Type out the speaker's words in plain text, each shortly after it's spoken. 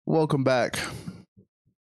Welcome back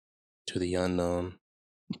to the unknown,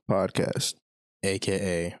 podcast,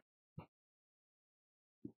 aka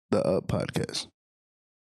the Up Podcast.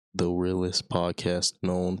 the realest podcast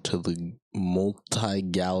known to the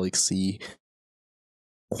multi-galaxy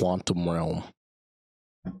quantum realm.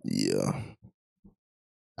 Yeah,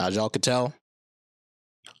 As y'all could tell,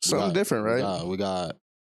 something different, right? We got.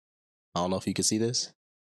 I don't know if you can see this.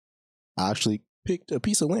 I actually picked a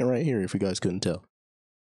piece of lint right here. If you guys couldn't tell,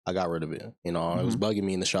 I got rid of it. You know, it was bugging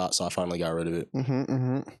me in the shot, so I finally got rid of it.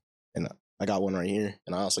 And I got one right here,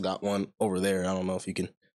 and I also got one over there. I don't know if you can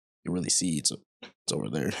really see. It's over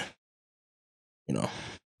there. You know,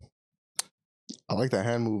 I like that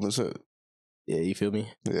hand movement. So, yeah, you feel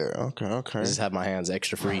me? yeah, okay. I just have my hands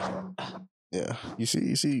extra free. Yeah, you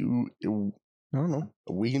see. I don't know.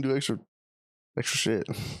 We can do extra shit.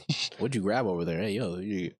 What'd you grab over there? Hey, yo,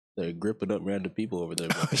 they're gripping up random people over there.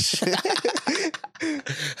 Bro.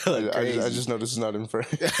 I just know this is not in frame.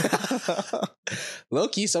 Low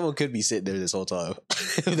key, someone could be sitting there this whole time.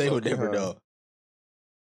 They would never know.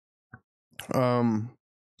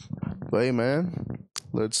 But hey, man,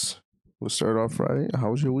 we'll start off Friday.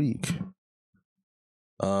 How was your week?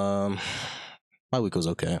 My week was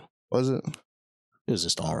okay. Was it? It was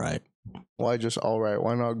just all right. Why just all right?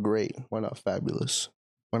 Why not great? Why not fabulous?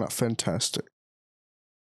 Why not fantastic?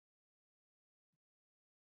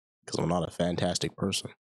 Because I'm not a fantastic person.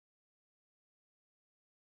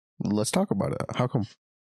 Let's talk about it. How come?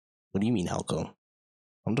 What do you mean, how come?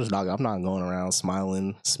 I'm not going around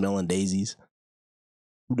smiling, smelling daisies.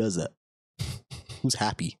 Who does that? Who's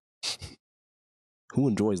happy? Who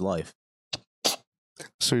enjoys life?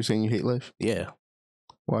 So you're saying you hate life? Yeah.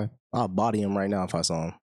 Why? I'll body him right now if I saw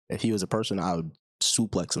him. If he was a person, I would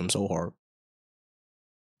suplex him so hard.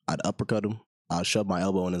 I'd uppercut him. I'd shove my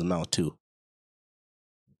elbow in his mouth too.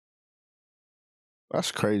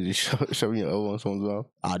 That's crazy. Shoving your elbow in someone's mouth.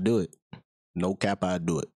 I'd do it. No cap, I'd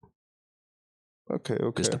do it. Okay.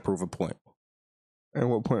 Just to prove a point. And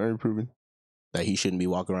what point are you proving? That he shouldn't be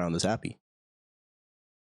walking around this happy.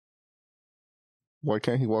 Why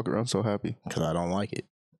can't he walk around so happy? Because I don't like it.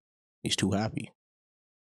 He's too happy.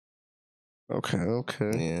 Okay.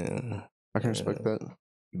 Yeah. I can respect that.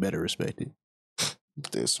 You better respect it.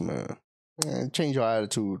 This man. Change your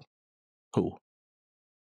attitude. Cool.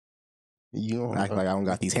 You don't act like I don't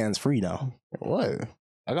got these hands free now. What?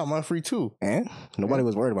 I got mine free too. And nobody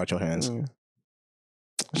was worried about your hands.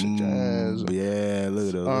 Jazz. Yeah, look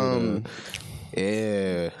at those.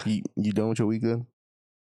 Yeah. You done with your week then?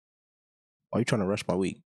 Why are you trying to rush my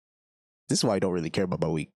week? This is why I don't really care about my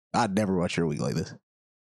week. I'd never rush your week like this.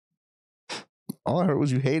 All I heard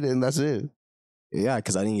was you hate it and that's it. Yeah,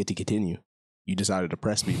 because I didn't get to continue. You decided to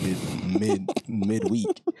press me mid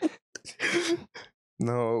week.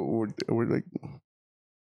 No, we're like.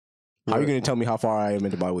 How are you going to tell me how far I am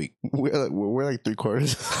into my week? We're like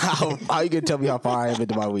 3/4. How are you going to tell me how far I am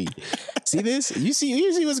into my week? See this? You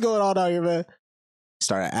see what's going on out here, man?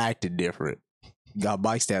 Started acting different. Got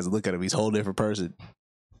mic stands and look at him. He's a whole different person.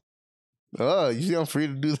 Oh, you see I'm free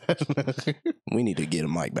to do that? We need to get a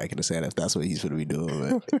mic back in the stand if that's what he's going to be doing,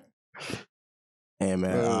 man. And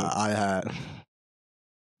man, I had...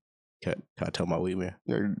 Can I tell my week, man?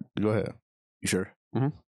 Yeah, go ahead. You sure? Mm-hmm.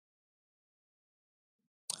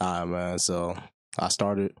 All right, man. So I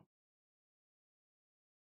started.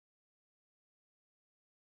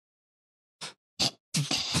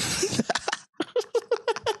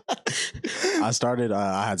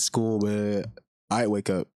 I had school, but I didn't wake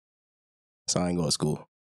up. So I didn't go to school.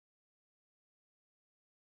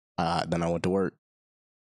 Then I went to work.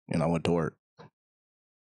 And I went to work.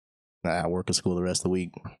 I had work at school the rest of the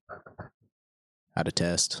week. Had a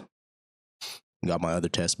test. Got my other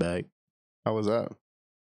test back. How was that?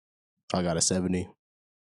 I got a 70.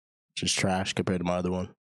 Which is trash compared to my other one.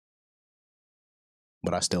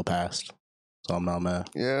 But I still passed. So I'm not mad.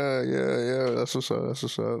 Yeah. That's what's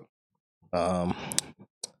up. I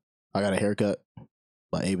got a haircut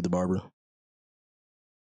by Abe the Barber.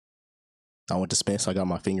 I went to Spence. I got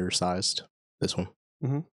my finger sized. This one.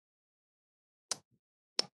 Mm-hmm.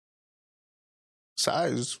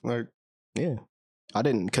 Size? Like... Yeah. I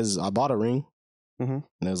didn't, because I bought a ring. Mm-hmm.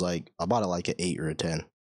 And it was like, I bought it like an 8 or a 10. And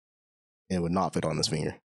it would not fit on this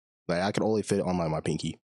finger. Like, I could only fit on my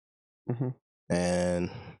pinky. Mm-hmm.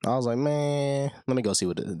 And I was like, man, let me go see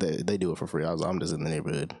what they do it for free. I'm just in the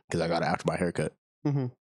neighborhood because I got it after my haircut. Mm-hmm.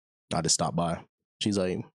 I just stopped by. She's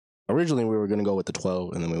like, originally we were going to go with the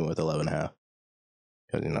 12 and then we went with 11.5.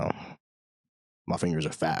 Because, you know, my fingers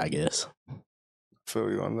are fat, I guess.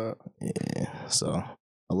 Feel you on that. Yeah. So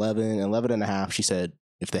 11.5. She said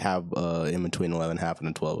if they have in between 11.5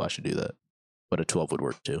 and 12, I should do that. but a 12 would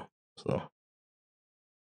work too. So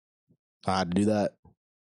I had to do that,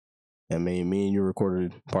 and me and you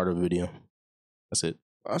recorded part of the video. That's it.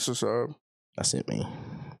 That's what's up. That's it, man.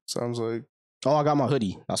 Sounds like. Oh, I got my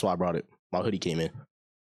hoodie. That's why I brought it. My hoodie came in.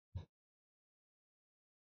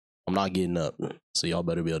 I'm not getting up, so y'all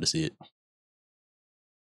better be able to see it.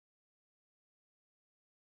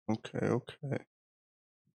 Okay.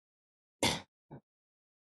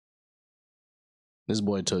 This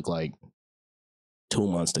boy took like 2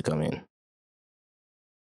 months to come in.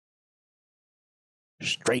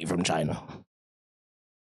 Straight from China.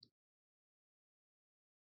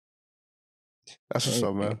 That's what's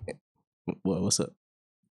up, man. What's up?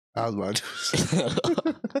 I was about to.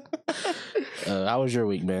 How was your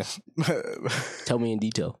week, man? Tell me in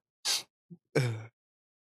detail.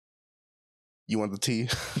 You want the tea?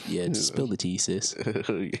 Yeah, just spill the tea, sis.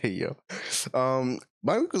 Yeah, yo.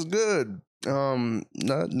 My week was good.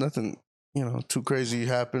 Nothing, too crazy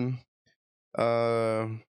happened. I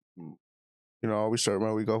always start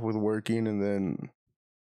my week off with working, and then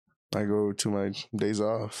I go to my days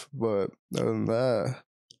off. But other than that,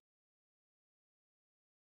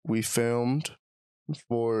 we filmed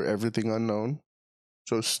for Everything Unknown.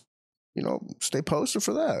 So, stay posted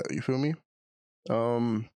for that. You feel me?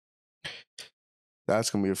 That's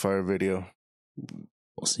gonna be a fire video.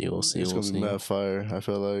 We'll see. It's gonna be mad fire. I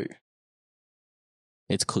feel like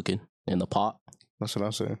it's cooking in the pot. That's what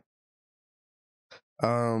I'm saying.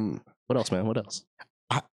 What else, man? What else?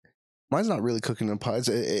 Mine's not really cooking in pots.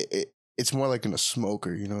 It's more like in a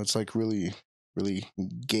smoker. It's like really, really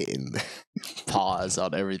getting. Pause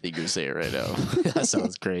on everything you're saying right now. That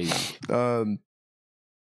sounds crazy.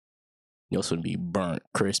 You're supposed to be burnt,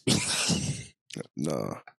 crispy.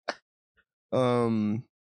 No. I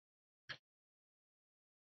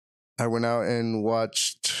went out and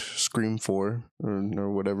watched Scream 4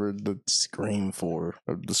 or whatever the Scream 4,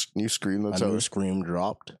 the new Scream. That's a how new Scream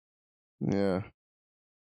dropped. Yeah.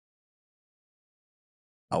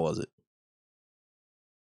 How was it?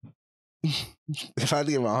 If I had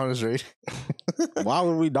to give my honest rating, why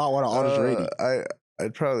would we not want an honest rating?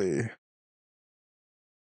 I'd probably.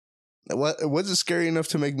 What was it scary enough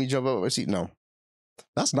to make me jump out of my seat? No,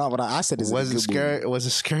 that's not what I said. Was it scary? Was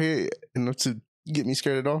it scary enough to get me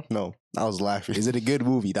scared at all? No, I was laughing. Is it a good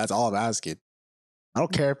movie? That's all I'm asking. I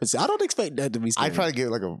don't care if it's. I don't expect that to be scary. I'd probably give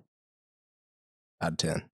it like a out of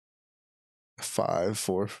 10, 5,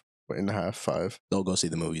 4.5, 5. Don't go see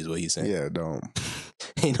the movie. Is what he's saying. Yeah, don't.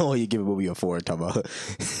 You know, you give a movie a 4. Talk about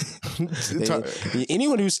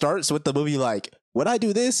anyone who starts with the movie like, would I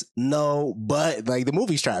do this? No, but like the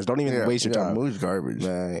movie's trash. Don't even waste your time. The movie's garbage.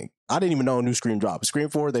 Like, I didn't even know a new Scream dropped. Scream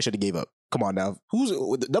 4, they should have gave up. Come on now. Who's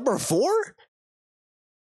number 4?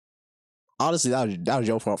 Honestly, that was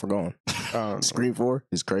your fault for going. Scream 4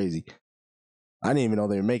 is crazy. I didn't even know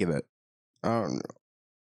they were making that. I don't know.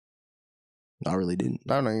 I really didn't.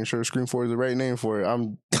 I'm not even sure Scream 4 is the right name for it. I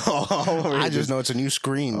just know it's a new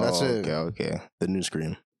Scream. That's it. Okay. The new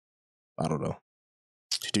Scream. I don't know.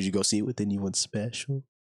 Did you go see it with anyone special?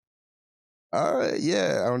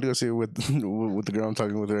 Yeah. I want to go see it with the girl I'm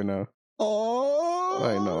talking with right now.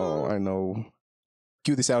 Oh, I know.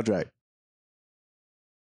 Cue the soundtrack.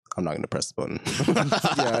 I'm not gonna press the button.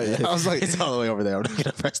 Yeah. I was like, it's all the way over there. I'm not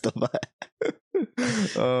gonna press the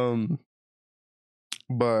button.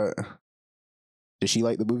 But did she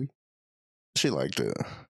like the movie? She liked it.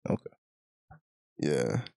 Okay.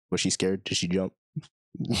 Yeah. Was she scared? Did she jump?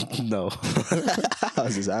 No. I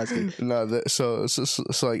was just asking. No. So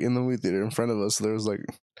like in the movie theater in front of us, there was like,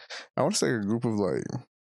 I want to say a group of like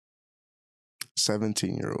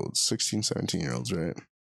 17-year-olds, 16, 17-year-olds, right?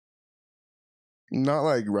 Not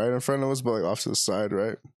like right in front of us, but like off to the side,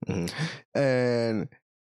 right? Mm-hmm. And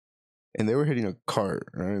they were hitting a cart,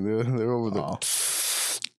 right? They were over the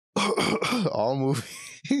all movie.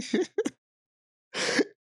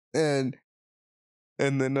 and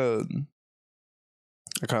then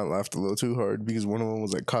I kind of laughed a little too hard because one of them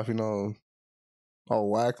was like coughing all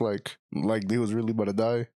whack, like they was really about to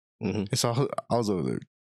die. Mm-hmm. And so I was over there.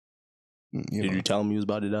 Did you tell him he was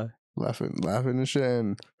about to die? Laughing and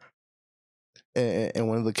shit, and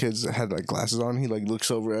one of the kids had like glasses on. He like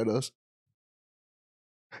looks over at us,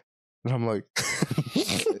 and I'm like,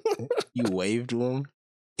 "You waved to him."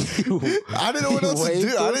 I didn't know what else to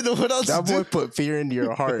do. I didn't know what else. That boy put fear into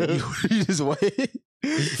your heart. You just waved.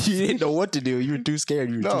 You didn't know what to do. You were too scared.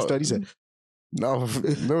 You were too stunned. He said, "No,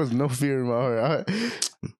 there was no fear in my heart."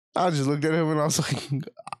 I just looked at him and I was like,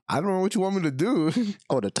 "I don't know what you want me to do."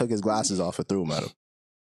 I would have took his glasses off and threw them at him.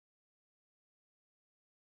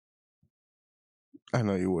 I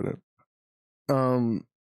know you wouldn't. And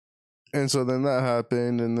so then that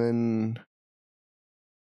happened, and then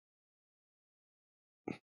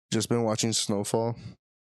just been watching Snowfall.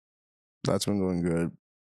 That's been going good.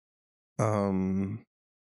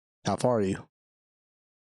 How far are you?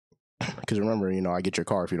 Because remember, I get your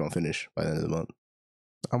car if you don't finish by the end of the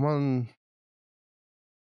month.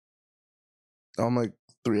 I'm like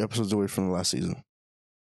 3 episodes away from the last season.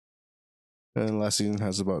 And last season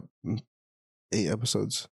has about 8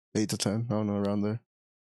 episodes. 8 to 10. I don't know, around there.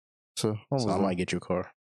 So I might get your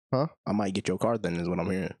car. Huh? I might get your car then, is what I'm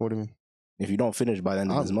hearing. What do you mean? If you don't finish by the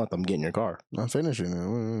end of this month, I'm getting your car. I'm finishing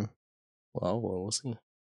it. Well, we'll see.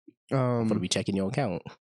 I'm going to be checking your account.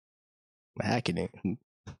 I'm hacking it. I'm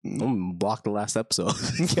going to block the last episode.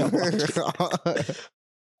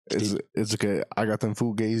 It's okay. I got them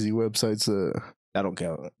Fugazi websites. That don't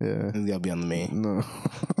count. Yeah. It's got to be on the main. No.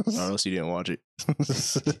 Or else you didn't watch it.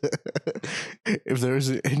 If there's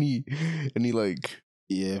any like...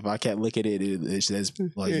 Yeah, if I can't look at it, it says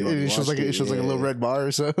like it shows like a little red bar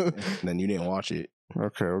or something. Then you didn't watch it.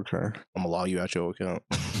 Okay. I'm gonna log you out your account.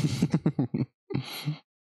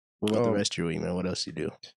 What about the rest of your week, man? What else you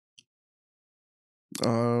do?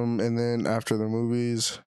 And then after the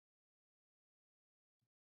movies,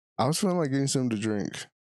 I was feeling like getting something to drink.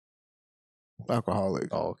 Alcoholic.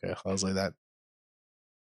 Oh, okay. I was like that.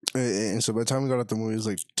 And so by the time we got out the movie, it was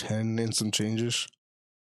like 10 and some changes.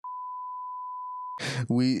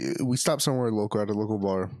 We stopped somewhere local at a local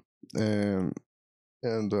bar, and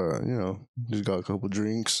just got a couple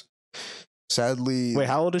drinks. Sadly, wait,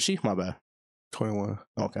 how old is she? My bad. 21.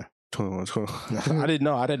 Okay. 21. I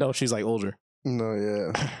didn't know she's like older. No,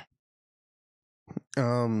 yeah.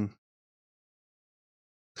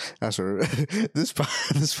 That's her. This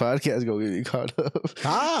podcast gonna get you caught up.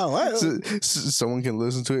 What? So someone can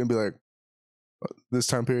listen to it and be like, "This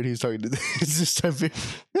time period he's talking to this time period."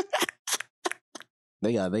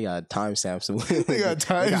 They got timestamps. They got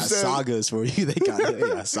timestamps. They got sagas for you. They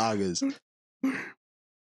got sagas.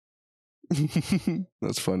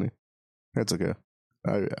 That's funny. That's okay.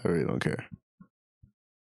 I really don't care.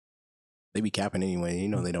 They be capping anyway.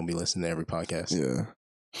 They don't be listening to every podcast. Yeah.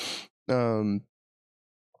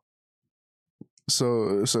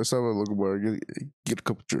 So I started at a local bar, get a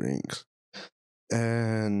couple drinks,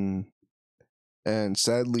 and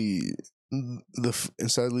sadly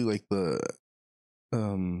like the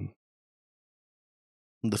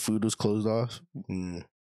food was closed off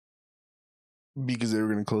because they were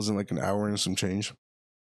gonna close in like an hour and some change,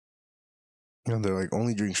 and they're like,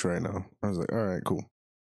 only drinks right now. I was like, all right, cool.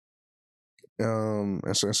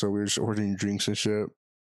 And so we were just ordering drinks and shit.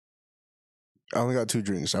 I only got 2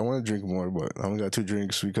 drinks. I want to drink more, but I only got 2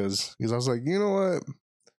 drinks because I was like, you know what?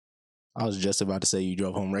 I was just about to say you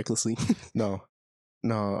drove home recklessly. No.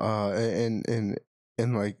 And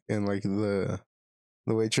like the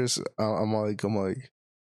waitress, I'm like,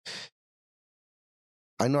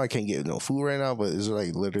 I know I can't get no food right now, but is there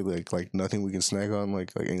like literally like nothing we can snack on,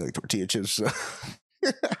 like any like tortilla chips?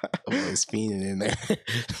 It's fiending in there.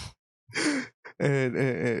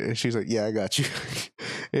 And she's like, yeah, I got you.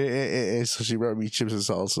 and so she brought me chips and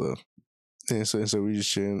salsa. And so we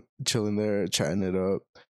just chilling there, chatting it up,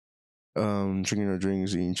 drinking our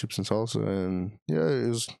drinks, eating chips and salsa, and yeah, it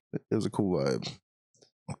was a cool vibe.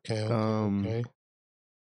 Okay.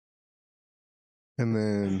 And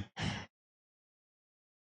then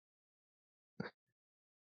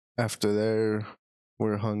after there,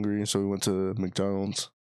 we're hungry, so we went to McDonald's.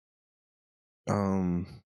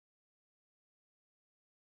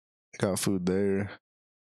 Got food there,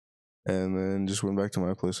 and then just went back to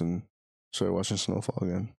my place and started watching Snowfall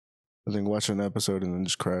again. I think watched an episode and then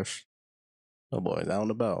just crashed. Oh boy, down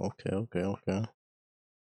the bell. Okay.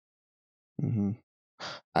 Mm-hmm.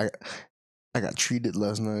 I got treated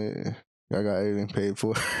last night. I got everything paid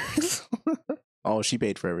for. Oh, she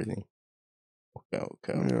paid for everything. Okay.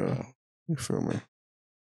 Yeah, you feel me?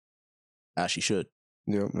 As she should.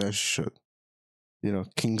 Yep, as she should.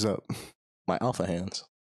 Kings up. My alpha hands.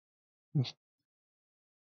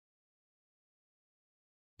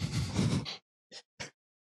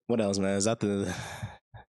 What else, man?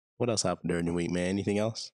 What else happened during the week, man? Anything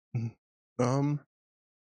else? No,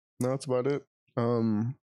 that's about it.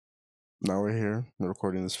 Now we're here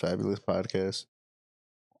recording this fabulous podcast.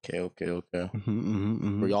 Okay.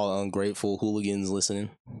 Mm-hmm. For y'all ungrateful hooligans listening,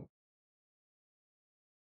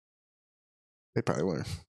 They probably weren't.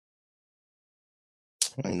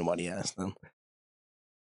 Ain't nobody asked them.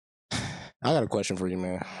 I got a question for you,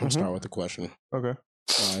 man. I'll start with the question. Okay.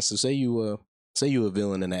 So say you a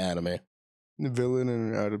villain in an anime. The villain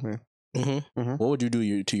in an anime. Mm-hmm. What would you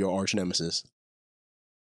do to your arch nemesis?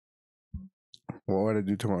 What would I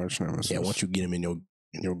do to my arch nemesis? Yeah, once you get him in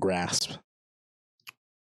your grasp,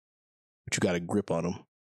 but you got a grip on him.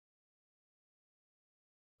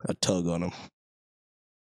 a tug on him.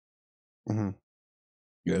 Mm-hmm.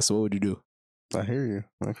 Yeah, so what would you do? I hear you.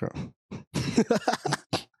 Okay.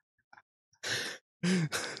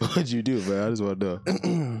 What'd you do, man? I just want to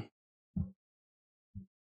know.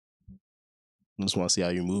 I just want to see how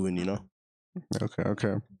you're moving, you know?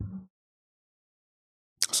 Okay.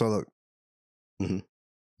 So look,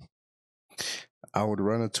 I would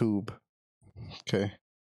run a tube. Okay.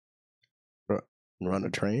 Run a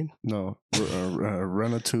train? No,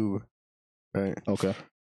 run a tube. Right. Okay.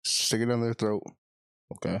 Stick it down their throat.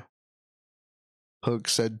 Okay. Hook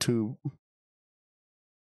said tube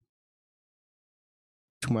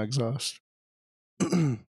to my exhaust.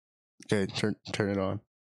 Okay, turn it on.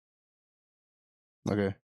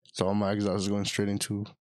 Okay, so all my exhaust is going straight into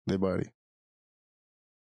their body.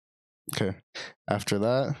 Okay, after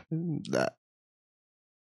that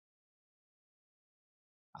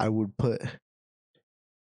I would put.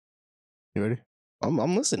 You ready?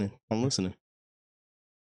 I'm listening.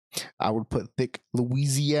 I would put thick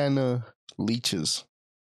Louisiana leeches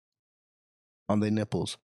on their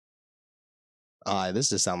nipples. This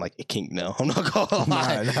just sound like a kink now. I'm not gonna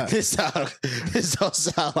lie. Nah. This don't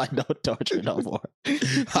sound like no torture no more.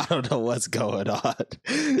 I don't know what's going on.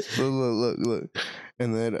 Look.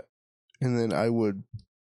 And then I would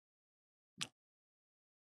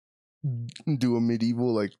do a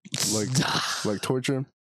medieval like torture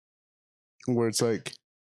where it's like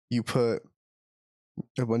you put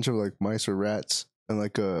a bunch of like mice or rats and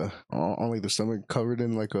like on like the stomach covered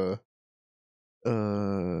in like a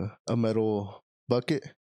metal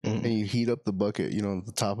bucket, and you heat up the bucket, you know,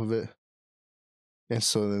 the top of it, and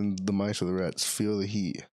so then the mice or the rats feel the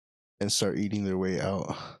heat and start eating their way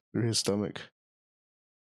out through his stomach.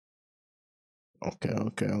 Okay.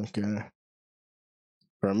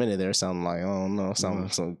 For a minute there, sounding like, oh no,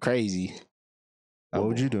 something crazy. What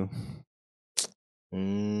would you do?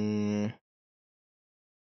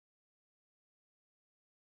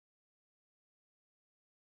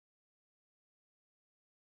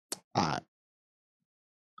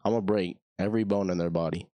 I'm gonna break every bone in their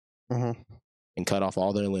body and cut off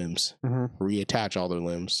all their limbs, reattach all their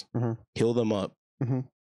limbs, heal them up to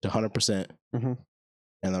 100%, and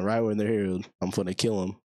then right when they're healed, I'm gonna kill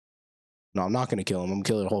them. No, I'm not gonna kill them. I'm gonna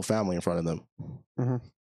kill their whole family in front of them.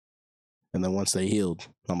 And then once they healed,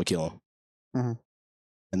 I'm gonna kill them.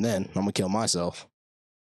 And then I'm gonna kill myself.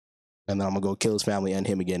 And then I'm gonna go kill his family and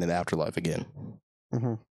him again in the afterlife again.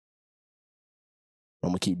 I'm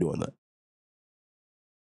gonna keep doing that.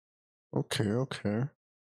 Okay.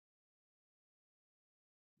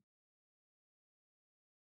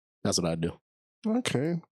 That's what I'd do.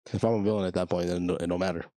 Okay. If I'm a villain at that point, then it don't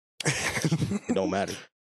matter. It don't matter.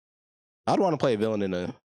 I'd want to play a villain in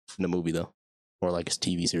a movie though, or like a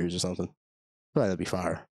TV series or something. I feel like that'd be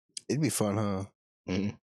fire. It'd be fun, huh?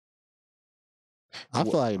 I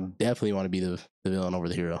feel like I definitely want to be the villain over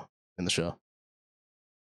the hero in the show.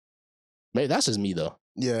 Maybe that's just me though.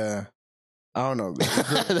 Yeah, I don't know.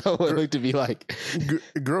 That would look to be like.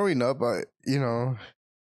 Growing up,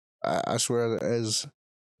 I swear as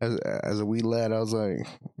a wee lad, I was like,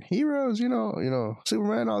 heroes, you know,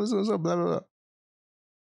 Superman, all this other stuff, blah blah blah.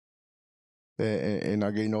 And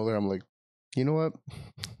now getting older, I'm like, you know what?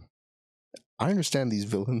 I understand these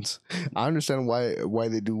villains. I understand why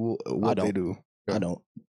they do what they do. I don't.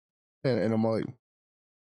 And I'm like,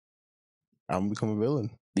 I'm gonna become a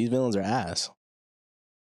villain. These villains are ass.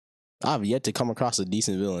 I've yet to come across a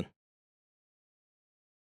decent villain.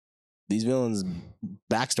 These villains'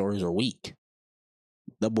 backstories are weak.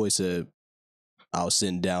 That boy said, I was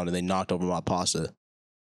sitting down and they knocked over my pasta.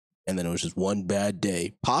 And then it was just one bad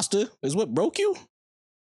day. Pasta is what broke you?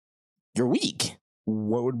 You're weak.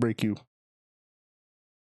 What would break you?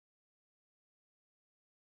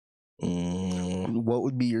 What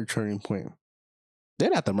would be your turning point?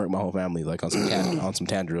 They'd have to murk my whole family, like on some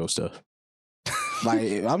Tanjiro stuff.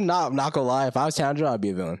 Like, I'm not gonna lie. If I was Tanjiro, I'd be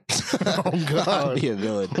a villain. Oh God, I'd be a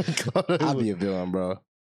villain. I'd be a villain, bro.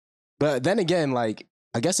 But then again, like,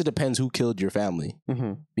 I guess it depends who killed your family.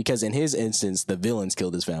 Because in his instance, the villains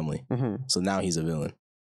killed his family. So now he's a villain.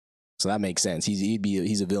 So that makes sense. He's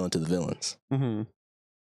a villain to the villains.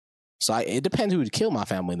 So it depends who would kill my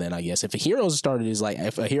family then, I guess. If a hero started is like,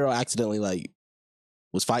 if a hero accidentally like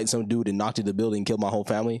was fighting some dude and knocked into the building and killed my whole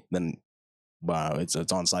family, then wow, it's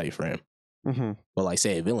on site for him. But like,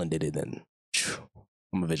 say a villain did it, then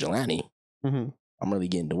I'm a vigilante. I'm really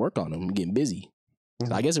getting to work on him. I'm getting busy.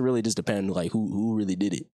 So I guess it really just depends like who really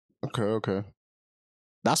did it. Okay.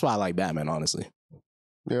 That's why I like Batman, honestly.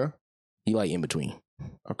 Yeah. He like in between.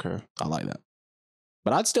 Okay. I like that.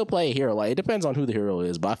 But I'd still play a hero. Like, it depends on who the hero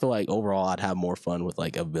is. But I feel like overall I'd have more fun with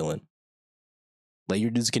like a villain. Like you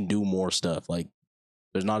just can do more stuff. Like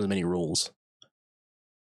there's not as many rules.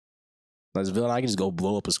 As a villain, I can just go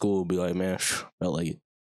blow up a school and be like, man, felt like it.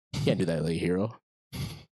 You can't do that like a hero. If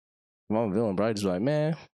I'm a villain, bro, I just be like,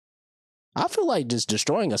 man, I feel like just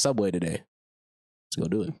destroying a subway today. Let's go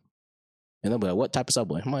do it. And they'll be like, what type of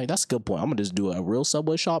subway? I'm like, that's a good point. I'm gonna just do a real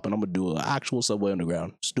subway shop and I'm gonna do an actual subway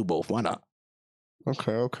underground. Just do both. Why not?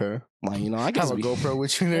 Okay. Like, you know, I guess have a GoPro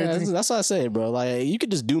with you and yeah, everything. that's what I say, bro. Like, you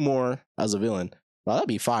could just do more as a villain. Bro, that'd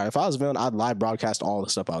be fire. If I was a villain, I'd live broadcast all the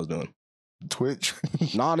stuff I was doing. Twitch.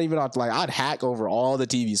 Not even on, like, I'd hack over all the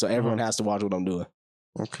TV so everyone has to watch what I'm doing.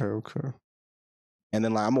 Okay. And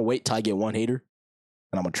then, like, I'm gonna wait till I get one hater,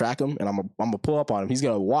 and I'm gonna track him, and I'm gonna pull up on him. He's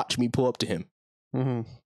gonna watch me pull up to him. Mm-hmm.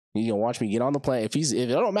 He's gonna watch me get on the plane. If it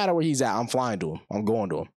don't matter where he's at, I'm flying to him. I'm going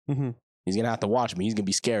to him. Mm-hmm. He's gonna have to watch me. He's gonna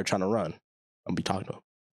be scared trying to run. I'm gonna be talking to him.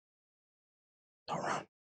 Don't run.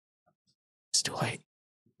 It's too late.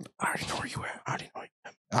 I already know where you at.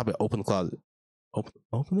 I'll be open the closet.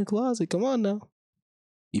 Open the closet. Come on now.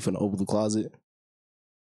 You finna open the closet.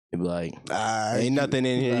 You be like, ain't nothing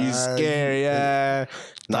in here. You scared, yeah.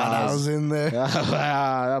 I was in there.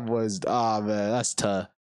 That was, man, that's tough.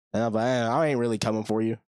 And I'm like, I ain't really coming for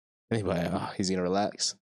you. And he's like, he's gonna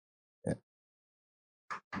relax. Yeah.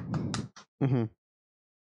 Mm-hmm.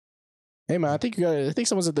 Hey man, I think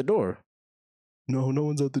someone's at the door. No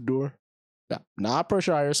one's at the door. Nah, I'm pretty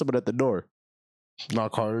sure I hear someone at the door.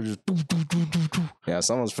 Knock harder, just yeah,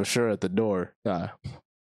 someone's for sure at the door.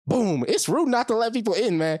 Boom! It's rude not to let people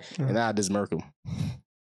in, man. And I just murk them.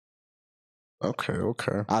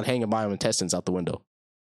 Okay. I'd hang my intestines out the window.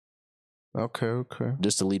 Okay.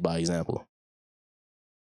 Just to lead by example.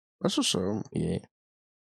 That's what's up. Yeah.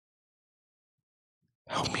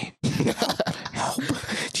 Help me. Help. Did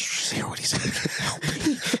you just hear what he said? Help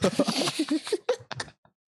me.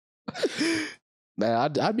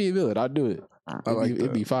 Man, I'd be a villain. I'd do it.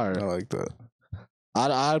 It'd be fire. I like that.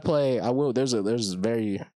 I'd play. I will. There's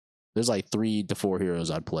like 3 to 4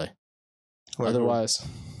 heroes I'd play. Like Otherwise,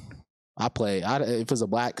 I play. If it's a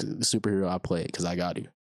black superhero, I play it because I got to.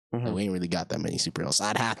 Mm-hmm. Like, we ain't really got that many superheroes. So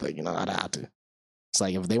I'd have to. It's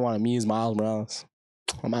like if they wanted me as Miles Morales,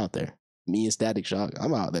 I'm out there. Me and Static Shock,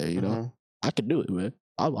 I'm out there. You know, I could do it, man.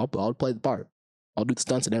 I'll play the part. I'll do the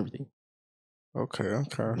stunts and everything. Okay.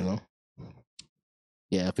 You know.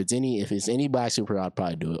 Yeah, if it's any black superhero, I'd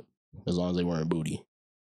probably do it as long as they weren't booty.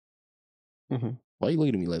 Mm-hmm. Why you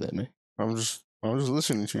looking at me like that, man? I'm just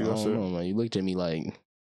listening to you. I don't know, man. You looked at me like,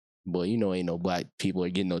 boy, you know, ain't no black people are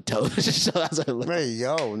getting no television show. That's what I look. Hey,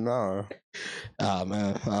 yo, nah. Ah,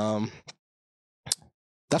 man.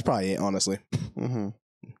 That's probably it, honestly. Mm-hmm.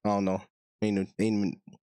 I don't know. Ain't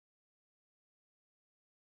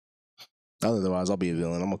otherwise, I'll be a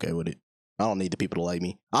villain. I'm okay with it. I don't need the people to like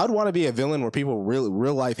me. I'd want to be a villain where people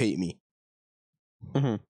real life hate me.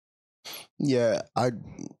 Mm-hmm. Yeah, I'd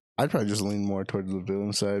probably just lean more towards the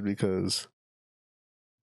villain side because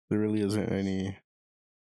there really isn't any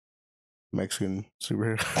Mexican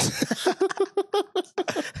superhero.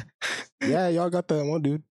 Yeah, y'all got that one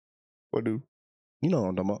dude. What dude? You know what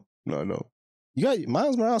I'm talking about. No, no. You got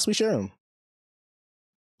Miles Morales. We share him.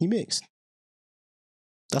 He mixed.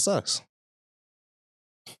 That's us.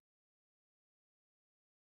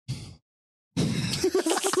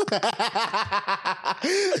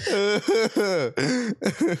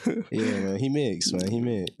 Yeah, man. He mixed, man. He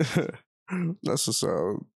mixed. That's what's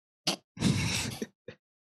up.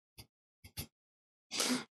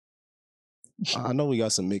 I know we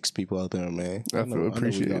got some mixed people out there, man. I feel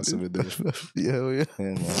appreciated. Yeah.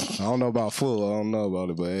 Man. I don't know about full. I don't know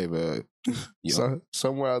about it, but hey, man.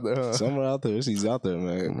 Somewhere out there, huh? Somewhere out there. He's out there,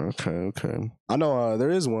 man. Okay. I know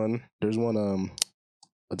there is one. There's one,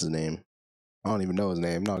 what's his name? I don't even know his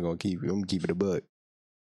name. I'm not gonna keep it. I'm gonna keep it a buck.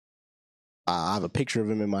 I have a picture of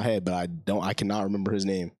him in my head, but I cannot remember his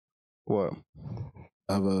name. What?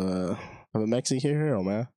 Of a Mexican hero,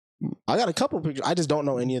 man. I got a couple pictures. I just don't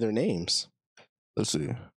know any of their names. Let's see.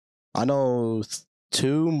 I know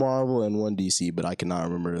 2 Marvel and 1 DC, but I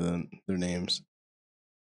cannot remember their names.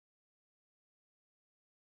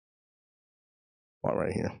 Well,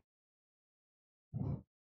 right here.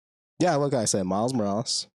 Yeah, look, I said Miles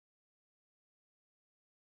Morales.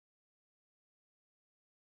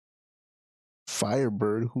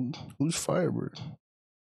 Firebird? Who's Firebird?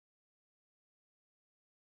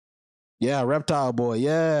 Yeah, Reptile Boy.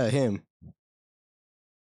 Yeah, him.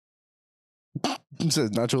 He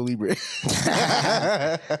says Nacho Libre.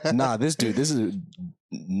 Nah, this dude. This is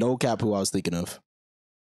no cap who I was thinking of.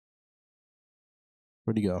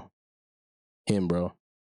 Where'd he go? Him, bro.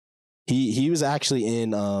 He was actually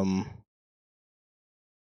in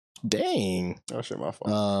Dang. Oh shit, my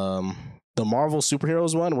fault. The Marvel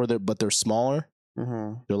superheroes one where they're smaller.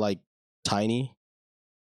 Mm-hmm. They're like tiny.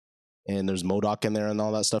 And there's MODOK in there and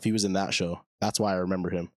all that stuff. He was in that show. That's why I remember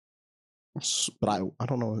him. But I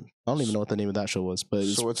don't know. I don't even know what the name of that show was. But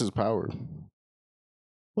so what's his power?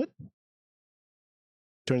 What?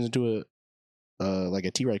 Turns into a like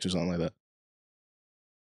a T-Rex or something like that.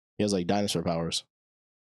 He has like dinosaur powers.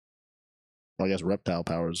 Or I guess reptile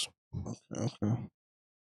powers. Okay.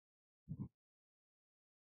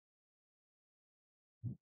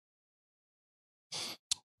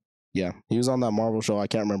 Yeah, he was on that Marvel show. I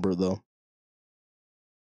can't remember it though.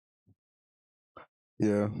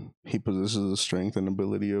 Yeah, he possesses the strength and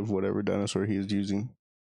ability of whatever dinosaur he is using.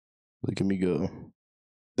 Look at me go.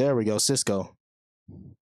 There we go. Cisco.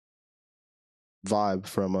 Vibe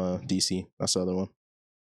from DC. That's the other one.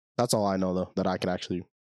 That's all I know though that I can actually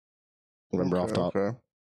remember off top. Okay.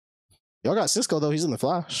 Y'all got Cisco though. He's in the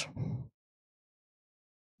Flash.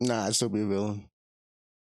 Nah, I'd still be a villain.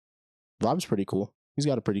 Vibe's pretty cool. He's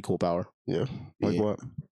got a pretty cool power. Yeah. Like what?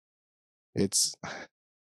 It's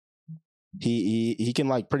he can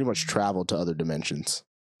like pretty much travel to other dimensions.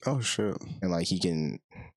 Oh shit. And like he can.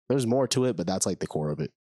 There's more to it, but that's like the core of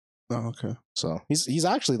it. Oh, okay. So he's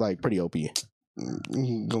actually like pretty OP. He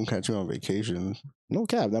gonna catch you on vacation. No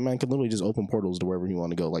cap. That man can literally just open portals to wherever he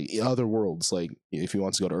want to go. Like other worlds. Like if he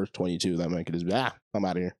wants to go to Earth 22, that man could just I'm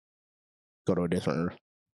out of here. Go to a different Earth.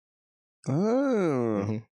 Oh.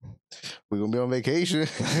 Mm-hmm. We're gonna be on vacation.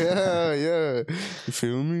 yeah. You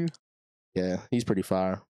feel me? Yeah, he's pretty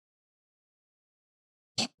fire.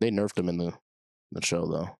 They nerfed him in the show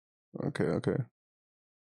though. Okay.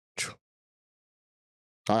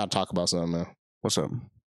 I gotta talk about something, man. What's up?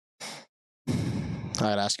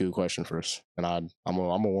 I'd ask you a question first, and I'm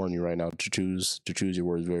gonna warn you right now to choose your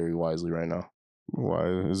words very wisely right now. Why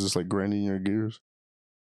is this like grinding your gears?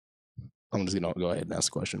 I'm just gonna go ahead and ask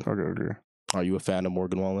the question. Okay. Are you a fan of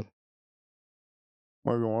Morgan Wallen?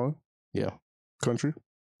 Morgan Wallen? Yeah. Country?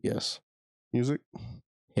 Yes. Music?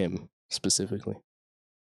 Him specifically.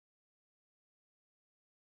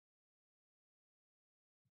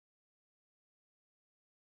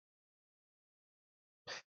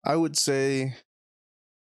 I would say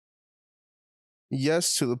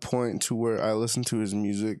yes, to the point to where I listen to his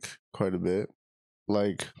music quite a bit.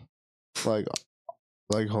 Like, hold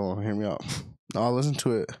on, hear me out. I'll listen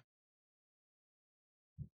to it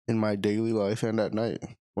in my daily life and at night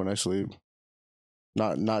when I sleep.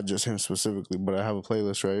 Not just him specifically, but I have a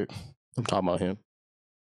playlist, right? I'm talking about him.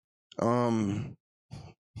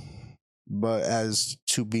 But as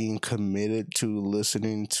to being committed to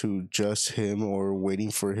listening to just him or waiting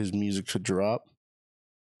for his music to drop,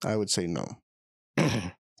 I would say no.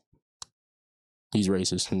 He's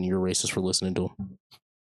racist, and you're racist for listening to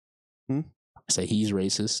him. I say he's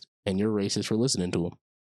racist, and you're racist for listening to him.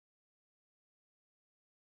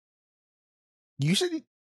 You said,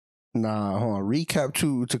 nah, hold on. Recap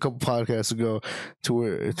to a couple podcasts ago to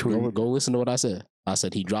where go listen to what I said. I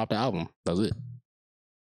said he dropped the album. That's it.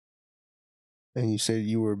 And you said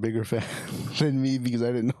you were a bigger fan than me because I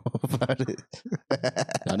didn't know about it.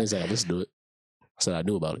 I didn't say I listened to it. I said I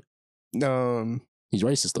knew about it. He's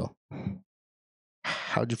racist though.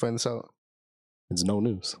 How'd you find this out? It's no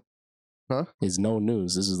news. Huh? It's no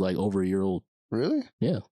news. This is like over a year old. Really?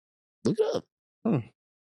 Yeah. Look it up.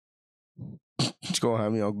 Just gonna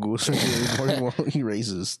have me on Google search. He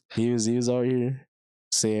racist. He was out here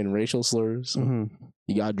saying racial slurs. Mm-hmm.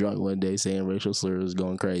 He got drunk one day saying racial slurs,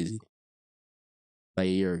 going crazy. Like a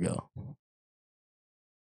year ago.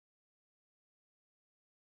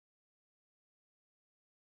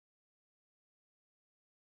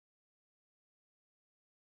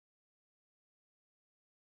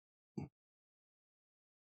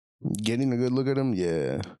 Getting a good look at him,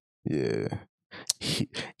 yeah.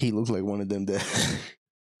 He looks like one of them that.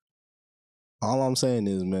 All I'm saying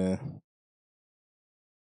is, man,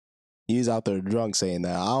 he's out there drunk saying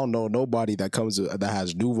that. I don't know nobody that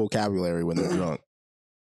has new vocabulary when they're drunk.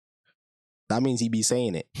 That means he be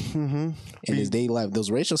saying it in his daily life.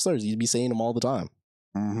 Those racial slurs, he'd be saying them all the time.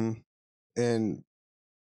 Mm-hmm. And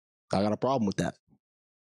I got a problem with that.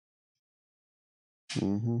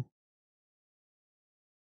 Mm-hmm.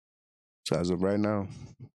 So as of right now,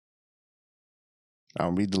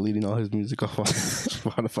 I'll be deleting all his music off on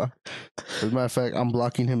Spotify. As a matter of fact, I'm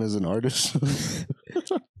blocking him as an artist.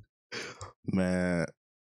 Man,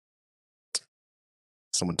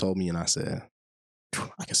 someone told me and I said,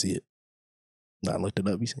 I can see it. And I looked it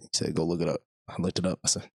up. He said, go look it up. I looked it up. I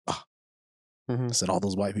said, I said, all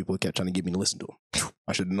those white people kept trying to get me to listen to him.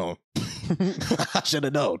 I should have known. I should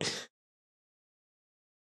have known.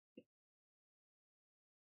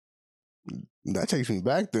 That takes me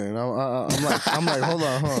back. Then I'm like, hold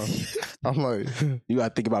on, huh? I'm like, you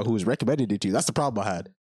gotta think about who's recommended it to you. That's the problem I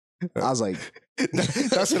had. I was like,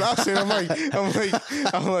 that's what I said. I'm like,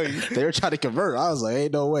 they were trying to convert. I was like,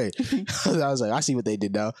 ain't no way. I was like, I see what they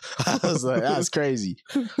did now. I was like, that's crazy.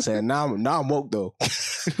 Saying now I'm woke though.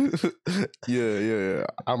 yeah.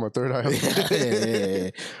 I'm a third eye.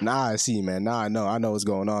 yeah. Now I see, man. Now I know what's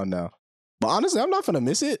going on now. But honestly, I'm not gonna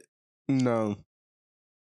miss it. No,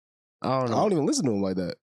 I don't know. I don't even listen to him like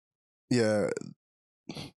that. Yeah.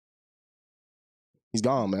 He's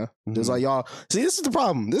gone, man. Just like y'all. See, this is the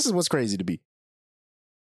problem. This is what's crazy to me.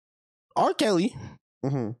 R. Kelly,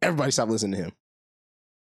 everybody stopped listening to him.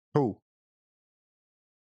 Who?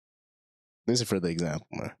 This is for the example,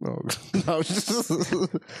 man. No.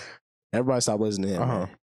 Everybody stopped listening to him. Man.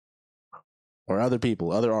 Or other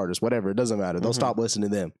people, other artists, whatever. It doesn't matter. They'll stop listening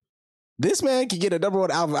to them. This man can get a #1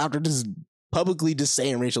 album after just publicly just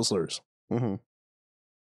saying racial slurs.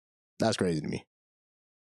 That's crazy to me.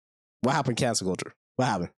 What happened to cancel culture? What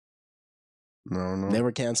happened? No.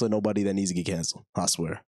 Never cancel nobody that needs to get canceled. I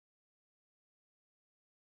swear.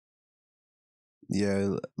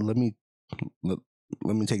 Yeah, let me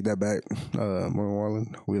take that back. Morgan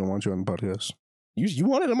Wallen, we don't want you on the podcast. You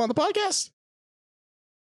wanted him on the podcast?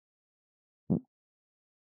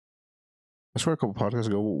 I swear a couple podcasts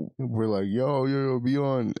ago, we're like, yo, be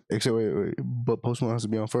on. Except wait, but Post Malone has to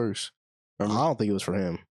be on first. I don't think it was for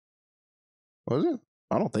him. Was it?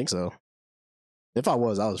 I don't think so. If I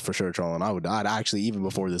was for sure trolling. I'd actually, even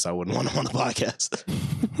before this, I wouldn't want him on the podcast.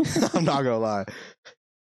 I'm not gonna lie.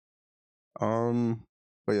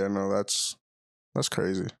 But yeah, no, that's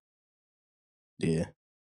crazy. Yeah.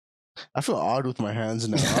 I feel odd with my hands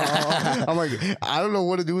now. I'm like, I don't know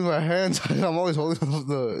what to do with my hands. I'm always holding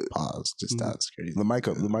the pause. Just that's crazy. The mic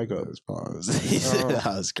up. Pause. That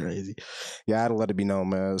was crazy. Yeah, I had to let it be known,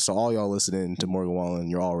 man. So all y'all listening to Morgan Wallen,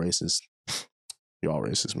 you're all racist. You're all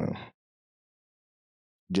racist, man.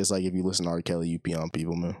 Just like if you listen to R. Kelly, you pee on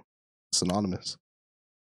people, man. It's anonymous.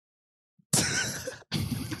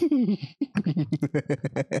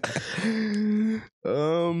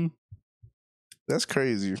 That's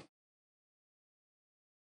crazy.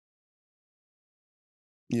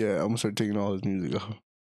 Yeah, I'm gonna start taking all his music off.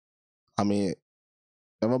 I mean,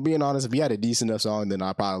 if I'm being honest, if he had a decent enough song, then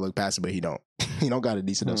I'd probably look past it, but he don't. He don't got a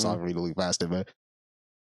decent enough song for me to look past it, man.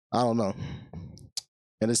 I don't know.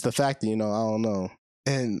 And it's the fact that, I don't know.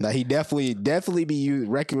 And that he definitely be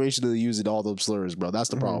recreationally using all those slurs, bro. That's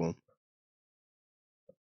the problem.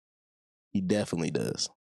 He definitely does.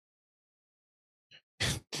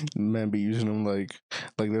 Man, be using them like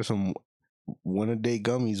there's some one-a-day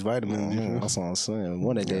gummies, vitamins. That's what I'm saying.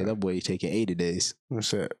 One a day, that boy taking 80 days.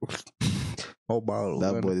 What's that? Whole bottle.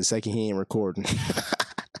 That boy, the second he ain't recording.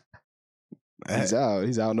 He's out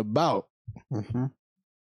and about.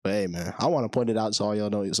 But hey, man, I want to point it out so all y'all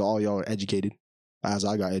know, so all y'all are educated, as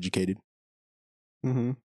I got educated.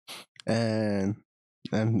 And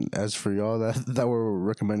as for y'all that were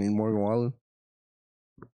recommending Morgan Wallen,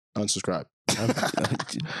 unsubscribe.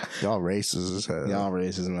 Y'all racist as hell. Y'all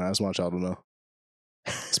racist, man. I just want y'all to know.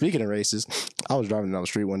 Speaking of racist, I was driving down the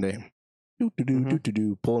street one day,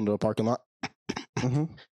 pull into a parking lot, and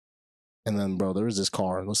then, bro, there was this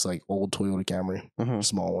car. It looks like old Toyota Camry,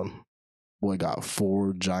 small one. Boy got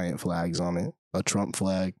 4 giant flags on it: a Trump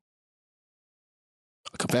flag,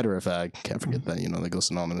 a Confederate flag. Can't forget that. That goes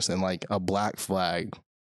synonymous, and like a black flag,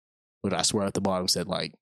 which I swear at the bottom said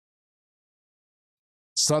like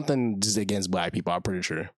something just against black people. I'm pretty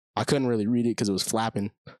sure. I couldn't really read it because it was flapping.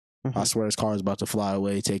 I swear his car was about to fly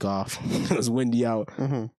away, take off. It was windy out.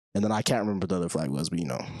 And then I can't remember what the other flag was, but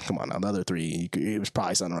come on now. The other 3, it was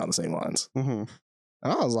probably something around the same lines. And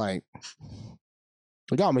I was like,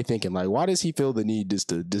 it got me thinking, like, why does he feel the need just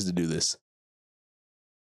to do this?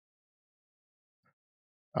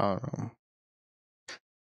 I don't know.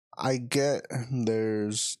 I get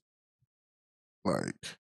there's like,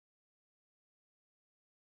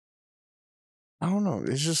 I don't know.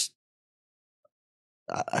 It's just,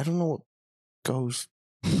 I don't know what goes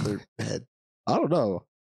through their head. I don't know.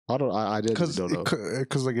 I just don't know.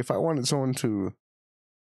 Because like, if I wanted someone to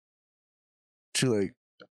like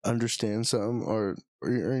understand something or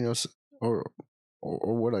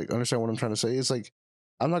what, like, understand what I'm trying to say, it's like,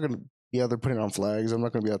 I'm not gonna be out there putting on flags. I'm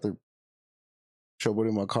not gonna be out there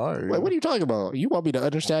showboating my car. Wait, what are you talking about? You want me to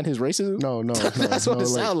understand his racism? No. That's what it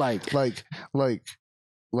sounds like. Like,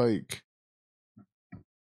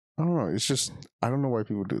 I don't know. It's just, I don't know why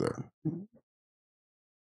people do that.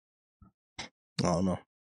 I don't know.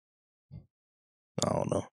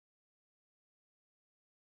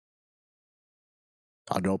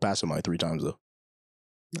 I drove past him like 3 times though.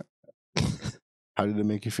 How did it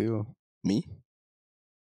make you feel? Me?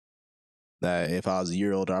 That if I was a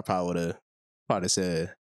year older, I probably would have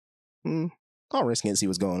said, I'll risk it and see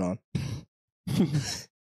what's going on.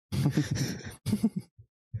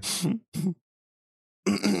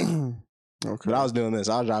 Okay. But I was doing this.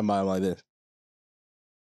 I was driving by him like this.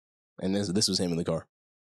 And this was him in the car.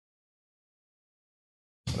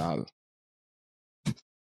 And I was...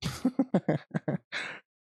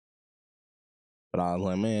 But I was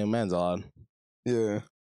like, man's odd. Yeah.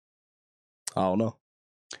 I don't know.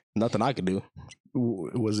 Nothing I could do.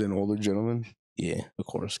 Was it an older gentleman? Yeah, of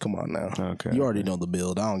course. Come on now. Okay. You already know the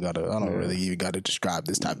build. I don't really even gotta describe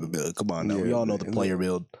this type of build. Come on now. We all know the player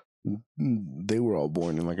build. They were all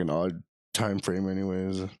born in like an odd time frame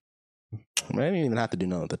anyways. I didn't even have to do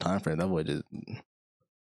nothing with the time frame. That boy just...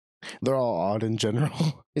 They're all odd in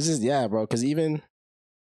general. It's just, yeah, bro, because even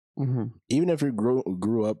if you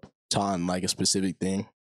grew up on like a specific thing,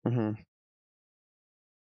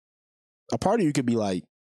 a part of you could be like,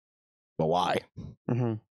 but why?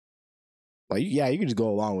 Like, yeah, you could just go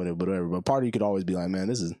along with it, but whatever. But part of you could always be like, man,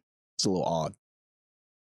 it's a little odd.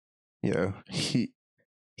 Yeah, he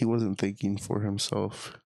wasn't thinking for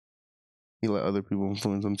himself. He let other people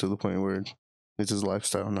influence him to the point where it's his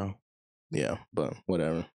lifestyle now. Yeah, but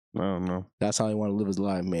whatever. I don't know. That's how he want to live his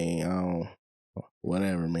life, man.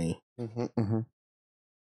 Whatever, man.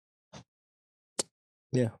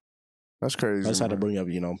 Yeah. That's crazy. I just had to bring up,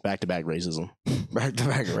 back-to-back racism.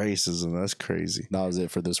 Back-to-back racism. That's crazy. That was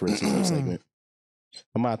it for this racism segment.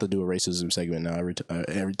 I might have to do a racism segment now every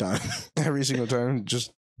time. Every single time,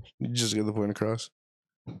 just get the point across.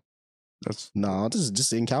 That's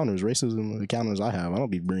just encounters, racism encounters I have. I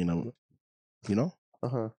don't be bringing them,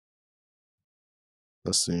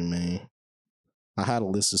 Let's see, man. I had a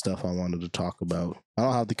list of stuff I wanted to talk about. I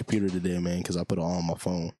don't have the computer today, man, because I put it all on my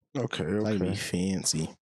phone. Okay. That'd be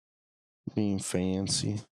fancy. Being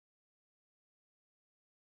fancy.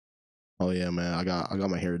 Oh yeah, man. I got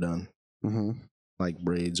my hair done. Like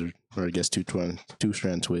braids or I guess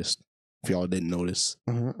two-strand twist. If y'all didn't notice.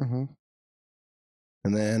 And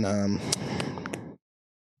then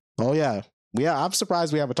oh yeah. I'm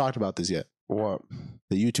surprised we haven't talked about this yet. What?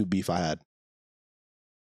 The YouTube beef I had.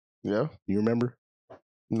 Yeah? You remember?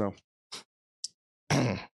 No.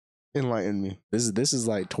 Enlighten me. This is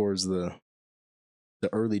like towards the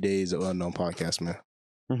early days of Unknown Podcast, man.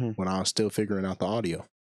 When I was still figuring out the audio.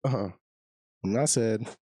 And I said,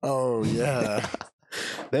 oh yeah.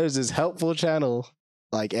 There's this helpful channel,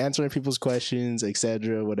 like answering people's questions,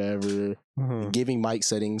 etc., whatever. Giving mic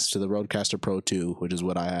settings to the Rodecaster Pro 2, which is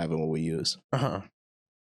what I have and what we use.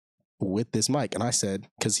 With this mic. And I said,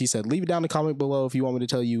 because he said, leave it down in the comment below if you want me to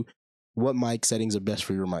tell you what mic settings are best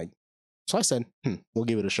for your mic. So I said, we'll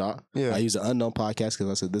give it a shot. Yeah. I use the Unknown Podcast because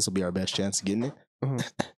I said this will be our best chance of getting it.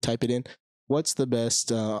 Type it in. What's the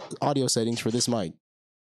best audio settings for this mic?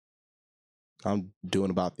 I'm doing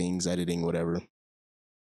about things, editing, whatever.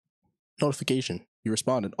 Notification. You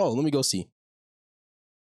responded. Oh, let me go see.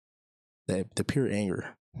 The pure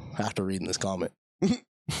anger after reading this comment.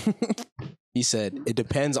 He said, it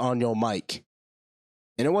depends on your mic.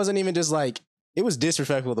 And it wasn't even just like, it was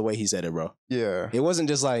disrespectful the way he said it, bro. Yeah. It wasn't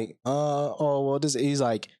just like, he's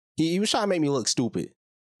like, he was trying to make me look stupid.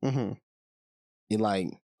 And like,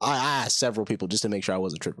 I asked several people just to make sure I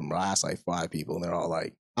wasn't tripping, bro. I asked like 5 people and they're all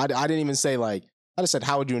like, I didn't even say like, I just said,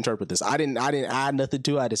 how would you interpret this? I didn't add nothing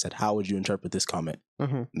to it. I just said, how would you interpret this comment?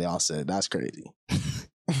 And they all said, that's crazy.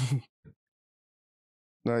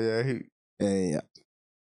 No, yeah. Yeah.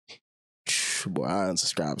 Boy, I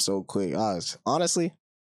unsubscribed so quick. Honestly,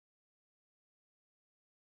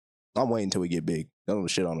 I'm waiting until we get big. Don't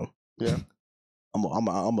shit on him. Yeah.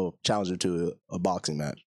 I'm a challenger to a boxing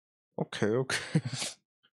match. Okay.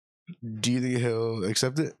 Do you think he'll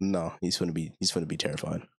accept it? No, he's gonna be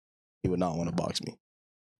terrified. He would not want to box me.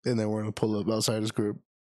 And then we're gonna pull up outside his crib.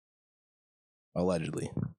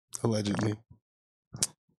 Allegedly.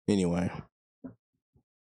 Anyway.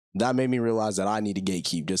 That made me realize that I need to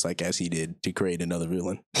gatekeep just like as he did to create another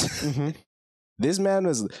villain. This man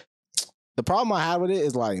was... The problem I had with it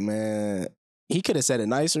is like, man, he could have said it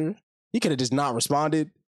nicer. He could have just not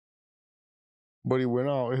responded. But he went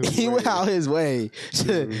out his way. He went out his way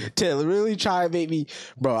to really try and make me...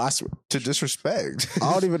 Bro, I swear. To disrespect.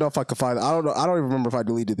 I don't even know if I could find it. I don't know. I don't even remember if I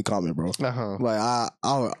deleted the comment, bro. Like,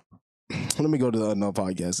 let me go to the Unknown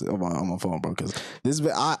Podcast on my phone, bro. Because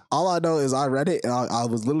all I know is I read it and I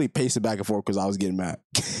was literally pacing back and forth because I was getting mad,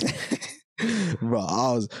 bro.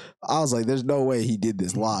 I was like, "There's no way he did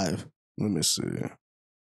this live." Let me see.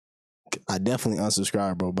 I definitely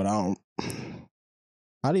unsubscribed, bro. But I don't.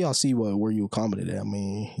 How do y'all see where you commented at? I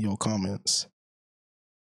mean, your comments.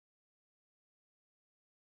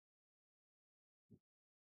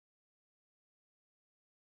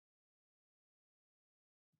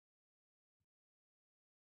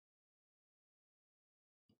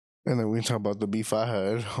 And then we can talk about the beef I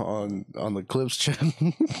had on the Clips channel.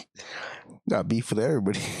 Got beef with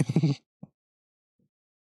everybody.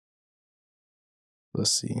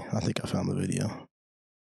 Let's see. I think I found the video.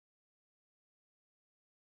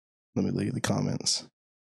 Let me look at the comments.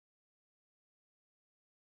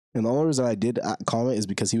 And the only reason I did comment is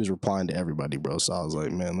because he was replying to everybody, bro. So I was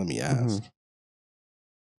like, man, let me ask.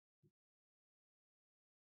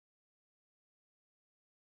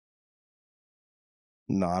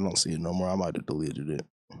 No, I don't see it no more. I might have deleted it.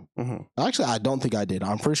 Actually, I don't think I did.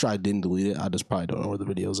 I'm pretty sure I didn't delete it. I just probably don't know where the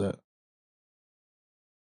video's at.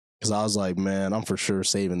 Because I was like, man, I'm for sure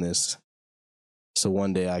saving this. So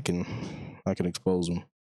one day I can expose him.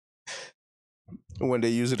 When they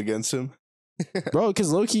use it against him? Bro,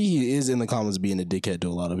 because low-key, he is in the comments being a dickhead to a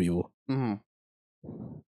lot of people.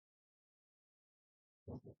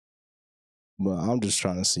 But I'm just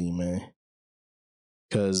trying to see, man.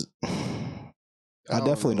 Because I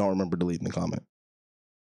definitely don't remember deleting the comment.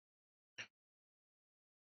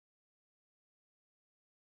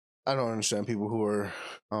 I don't understand people who are,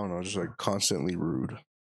 I don't know, just like constantly rude.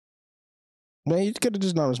 Man, you could have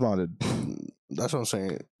just not responded. That's what I'm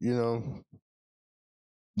saying, you know?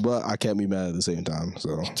 But I can't be mad at the same time,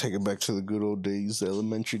 so. Take it back to the good old days, the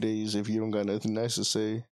elementary days. If you don't got nothing nice to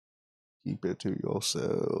say, keep it to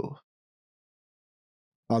yourself.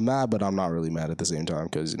 I'm mad, but I'm not really mad at the same time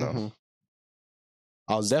because, you know,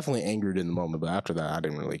 I was definitely angered in the moment, but after that, I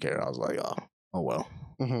didn't really care. I was like, oh well.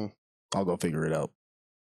 I'll go figure it out.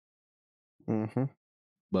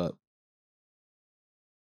 But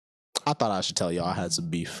I thought I should tell y'all I had some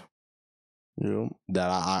beef. Yeah. That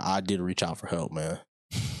I did reach out for help, man.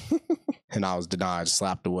 And I was denied,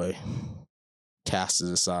 slapped away,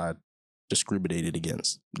 casted aside, discriminated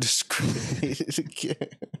against. Discriminated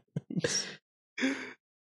against.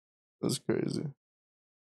 That's crazy.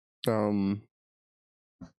 But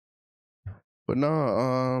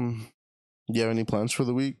no, you have any plans for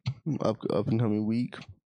the week? Up and coming week?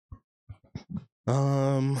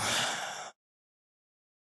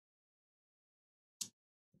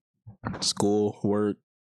 School, work,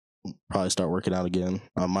 probably start working out again.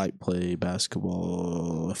 I might play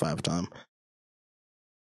basketball if I have time.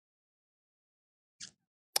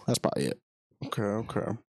 That's probably it.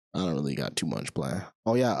 Okay. I don't really got too much planned.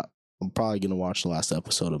 Oh yeah, I'm probably gonna watch the last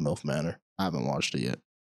episode of MILF Manor. I haven't watched it yet.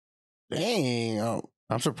 Dang,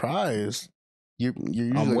 I'm surprised. You're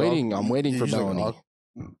usually I'm waiting for Melanie.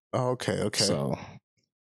 Okay. So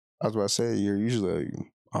I was about to say you're usually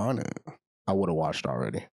on it. I would have watched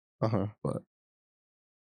already. But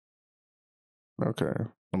okay,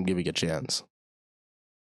 I'm giving it a chance.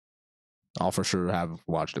 I'll for sure have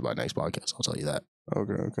watched it by next podcast. I'll tell you that.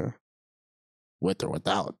 Okay. With or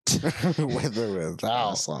without. With or without.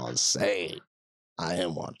 That's all I'm saying. I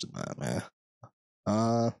am watching that, man.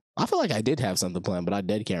 I feel like I did have something planned, but I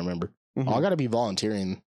dead can't remember. I gotta be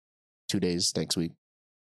volunteering 2 days next week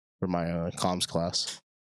for my comms class.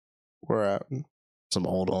 Where at? Some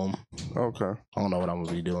old home. Okay. I don't know what I'm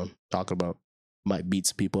gonna be doing. Talking about might beat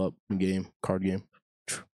some people up in game, card game.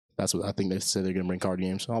 That's what I think they said they're gonna bring card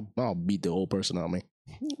games. I'll beat the old person on me.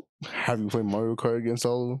 Have you played Mario Kart against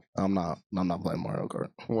all of them? I'm not playing Mario Kart.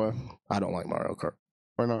 Why? I don't like Mario Kart.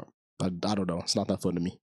 Why not? I don't know. It's not that fun to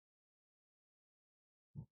me.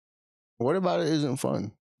 What about it isn't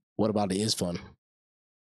fun? What about it is fun?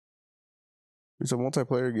 It's a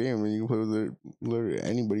multiplayer game and you can play with it, literally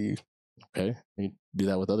anybody. Okay, you do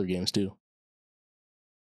that with other games too.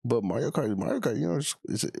 But Mario Kart, you know,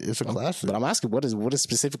 it's a classic. But I'm asking, what is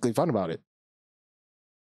specifically fun about it?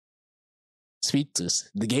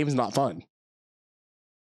 Speechless. The game is not fun.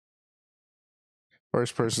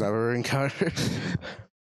 First person I've ever encountered.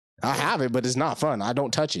 I have it, but it's not fun. I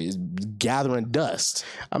don't touch it. It's gathering dust.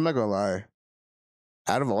 I'm not gonna lie.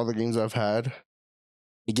 Out of all the games I've had,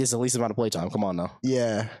 it gets the least amount of playtime. Come on now.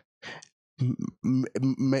 Yeah.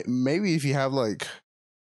 Maybe if you have like.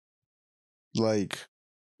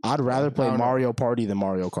 I'd rather play Mario Party than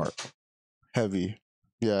Mario Kart. Heavy.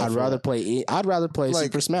 Yeah. I'd rather play like,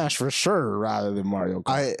 Super Smash for sure rather than Mario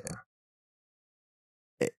Kart.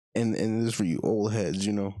 And this is for you old heads,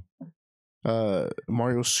 you know.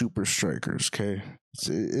 Mario Super Strikers, okay?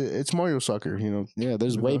 It's Mario Soccer, you know. Yeah,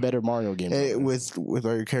 there's way better Mario games. With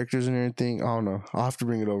all your characters and everything. I don't know. I'll have to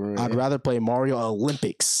bring it over. I'd rather play Mario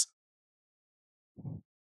Olympics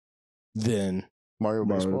than Mario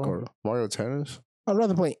Baseball, Mario Tennis. I'd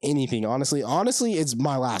rather play anything, honestly. Honestly, it's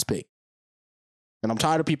my last pick. And I'm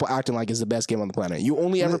tired of people acting like it's the best game on the planet. You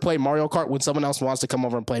only ever play Mario Kart when someone else wants to come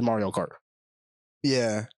over and play Mario Kart.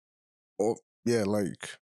 Yeah. Oh, yeah, like,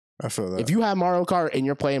 I feel that. If you have Mario Kart and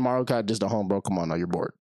you're playing Mario Kart just at home, bro, come on now, you're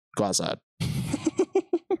bored. Go outside.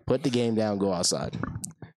 Put the game down. Go outside.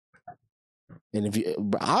 And if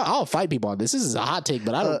you, I'll fight people on this. This is a hot take,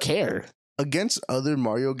 but I don't care. Against other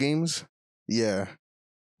Mario games, yeah,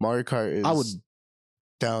 Mario Kart is. I would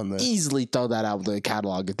down there. Easily throw that out of the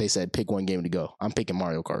catalog if they said pick one game to go. I'm picking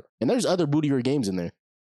Mario Kart, and there's other bootier games in there.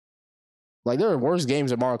 Like there are worse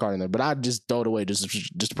games than Mario Kart in there, but I'd just throw it away just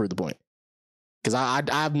to prove the point. Because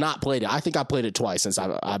I've not played it. I think I played it twice since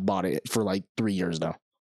I bought it for like 3 years now,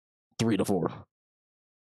 3 to 4.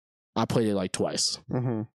 I played it like twice.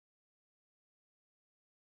 Mm-hmm.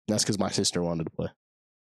 That's because my sister wanted to play.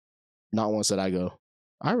 Not once did I go,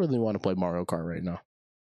 I really want to play Mario Kart right now.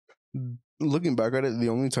 Looking back at it, the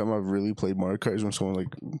only time I've really played Mario Kart is when someone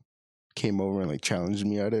like came over and like challenged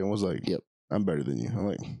me at it and was like, "Yep, I'm better than you." I'm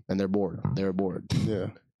like, and they're bored. They're bored. Yeah.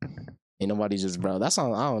 Ain't nobody just, bro. That's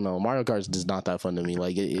not. I don't know. Mario Kart's just not that fun to me.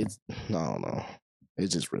 Like it's. I don't know. It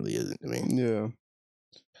just really isn't to me. Yeah.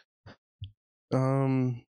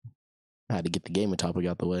 I had to get the gaming topic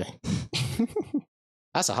out the way.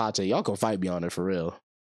 That's a hot take. Y'all can fight me on it for real.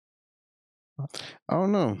 I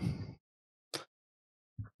don't know.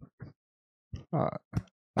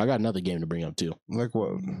 I got another game to bring up too. Like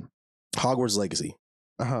what? Hogwarts Legacy.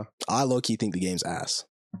 I low key think the game's ass.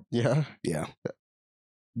 Yeah. Yeah.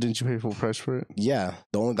 Didn't you pay full price for it? Yeah.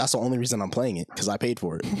 That's the only reason I'm playing it, because I paid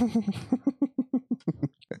for it.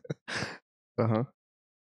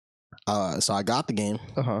 So I got the game.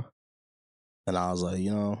 And I was like,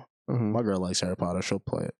 my girl likes Harry Potter. She'll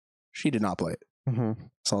play it. She did not play it.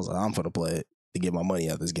 So I was like, I'm gonna play it to get my money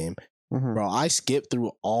out of this game. Bro, I skipped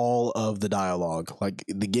through all of the dialogue. Like,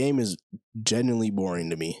 the game is genuinely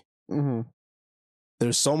boring to me.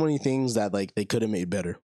 There's so many things that like they could have made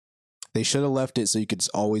better. They should have left it so you could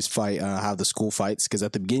always fight, have the school fights, because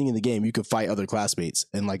at the beginning of the game you could fight other classmates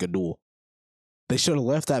in like a duel. They should have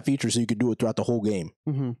left that feature so you could do it throughout the whole game.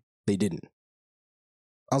 They didn't.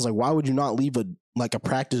 I was like, why would you not leave a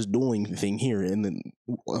practice dueling thing here? And then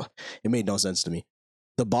it made no sense to me.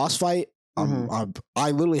 The boss fight,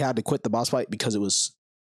 I literally had to quit the boss fight because it was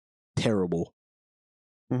terrible.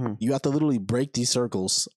 You have to literally break these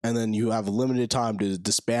circles, and then you have a limited time to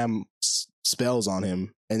spam spells on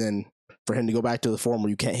him, and then for him to go back to the form where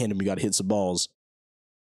you can't hit him, you got to hit some balls,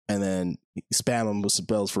 and then spam him with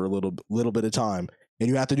spells for a little bit of time. And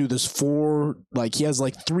you have to do this he has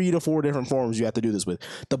like 3 to 4 different forms you have to do this with.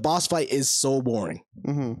 The boss fight is so boring.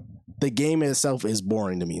 The game itself is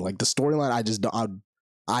boring to me. Like the storyline,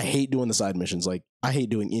 I hate doing the side missions. Like I hate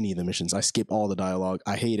doing any of the missions. I skip all the dialogue.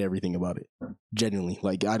 I hate everything about it. Genuinely.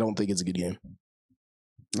 Like I don't think it's a good game.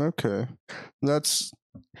 Okay. That's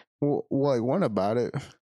like one about it.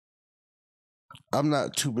 I'm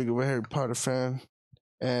not too big of a Harry Potter fan.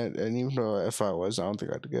 And even though if I was, I don't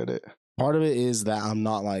think I'd get it. Part of it is that I'm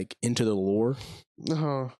not like into the lore.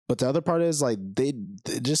 But the other part is like they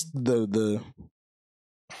just they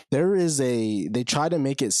try to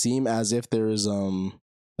make it seem as if there is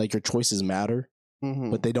like your choices matter,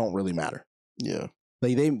 but they don't really matter. Yeah.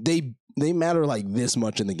 Like they matter like this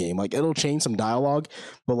much in the game. Like it'll change some dialogue,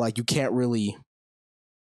 but like you can't really,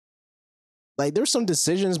 like there's some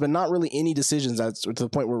decisions, but not really any decisions that's to the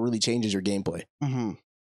point where it really changes your gameplay.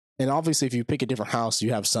 And obviously, if you pick a different house,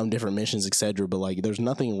 you have some different missions, etc. But like, there's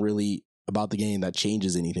nothing really about the game that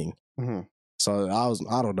changes anything. So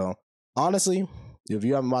I don't know. Honestly, if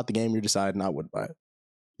you haven't bought the game, you're deciding I wouldn't buy it.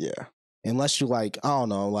 Yeah. Unless you like, I don't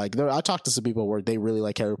know. Like, I talked to some people at work. They really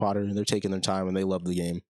like Harry Potter and they're taking their time and they love the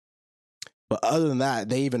game. But other than that,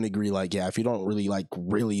 they even agree. Like, yeah, if you don't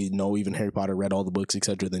really know even Harry Potter, read all the books,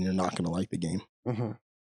 etc., then you're not gonna like the game.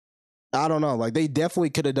 I don't know. Like, they definitely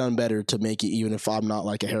could have done better to make it, even if I'm not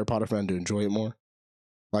like a Harry Potter fan, to enjoy it more.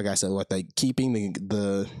 Like I said, like keeping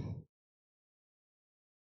the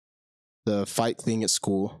fight thing at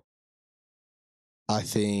school. I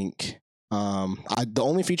think the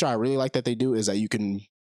only feature I really like that they do is that you can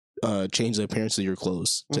change the appearance of your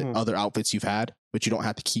clothes to other outfits you've had, but you don't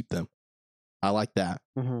have to keep them. I like that.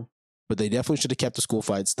 But they definitely should have kept the school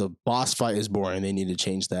fights. The boss fight is boring. They need to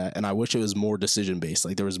change that. And I wish it was more decision based.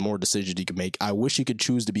 Like there was more decisions you could make. I wish you could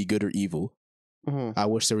choose to be good or evil. I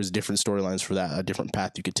wish there was different storylines for that, a different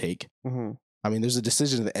path you could take. I mean, there's a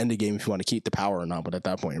decision at the end of the game if you want to keep the power or not, but at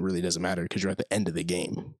that point, it really doesn't matter because you're at the end of the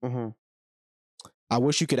game. I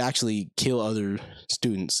wish you could actually kill other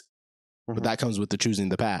students, but that comes with the choosing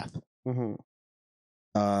the path.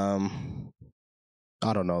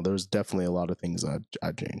 I don't know. There's definitely a lot of things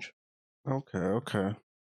I'd change. Okay.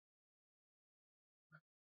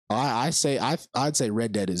 I'd say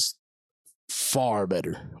Red Dead is far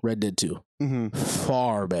better. Red Dead 2.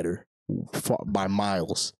 Far better. By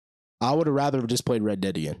miles. I would have rather just played Red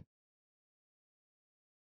Dead again.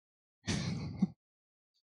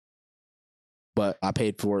 but I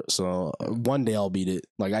paid for it, so one day I'll beat it.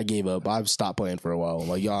 Like, I gave up. I've stopped playing for a while.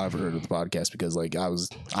 Like, y'all have heard of the podcast because like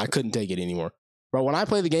I couldn't take it anymore. Bro, when I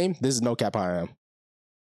play the game, this is no cap how I am.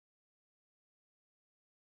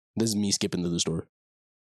 This is me skipping to the store.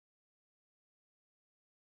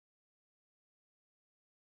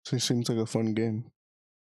 So it seems like a fun game.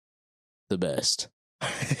 The best.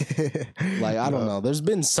 Like, I don't know. There's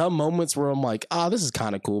been some moments where I'm like, this is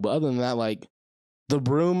kind of cool. But other than that, like, the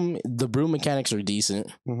broom mechanics are decent.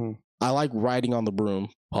 Mm-hmm. I like riding on the broom,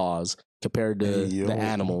 compared to the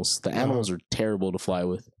animals. The animals are terrible to fly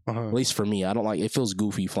with. At least for me. I don't like it. Feels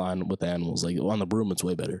goofy flying with the animals. Like, on the broom, it's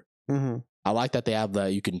way better. Mm-hmm. I like that they have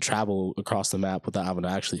that you can travel across the map without having to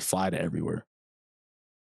actually fly to everywhere.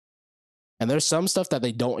 And there's some stuff that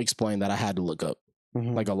they don't explain that I had to look up.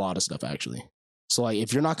 Mm-hmm. Like, a lot of stuff, actually. So, like,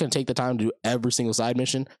 if you're not going to take the time to do every single side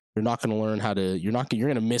mission, you're not going to learn how to, you're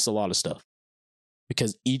going to miss a lot of stuff.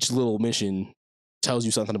 Because each little mission tells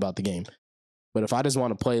you something about the game. But if I just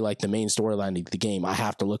want to play, like, the main storyline of the game, I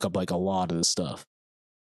have to look up, like, a lot of this stuff.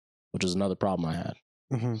 Which is another problem I had.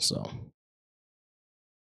 Mm-hmm. So,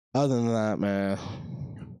 other than that, man,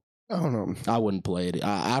 I don't know. I wouldn't play it.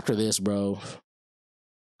 After this, bro,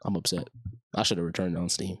 I'm upset. I should have returned it on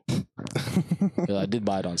Steam. I did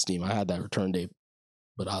buy it on Steam. I had that return date.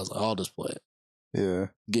 But I was like, I'll just play it. Yeah.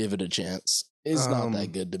 Give it a chance. It's not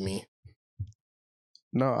that good to me.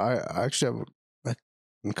 No, I actually have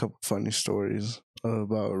a couple funny stories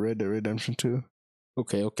about Red Dead Redemption 2.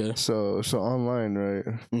 Okay. So online, right?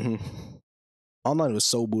 Mm-hmm. Online was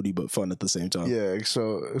so booty but fun at the same time. Yeah,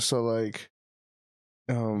 so like,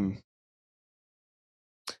 my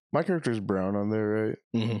character is brown on there, right?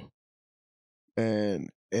 Mm-hmm. And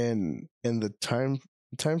the time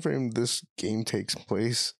frame this game takes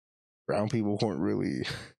place, brown people weren't really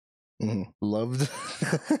loved.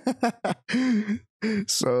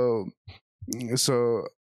 So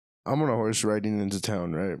I'm on a horse riding into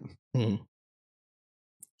town, right? Mm-hmm.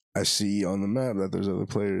 I see on the map that there's other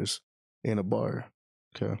players in a bar.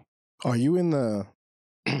 Okay. Are you in the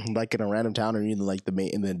like in a random town, or are you in like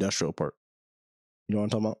in the industrial part? You know what I'm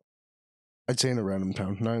talking about? I'd say in a random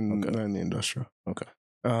town, not in the industrial. Okay.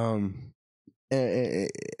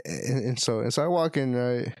 And so I walk in,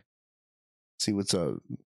 right? See what's up.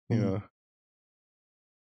 You know.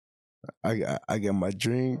 I get my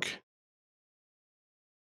drink.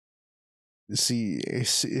 See,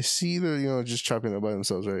 it's either just chopping up by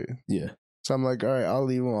themselves, right? Yeah. So I'm like, all right, I'll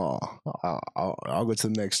leave them all. I'll go to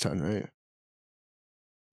the next town, right?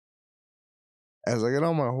 As I get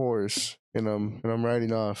on my horse and I'm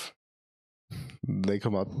riding off, they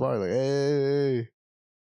come out the bar like, hey.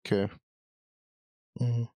 Okay.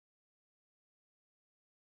 Mm-hmm.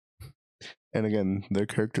 And again, their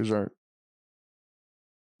characters aren't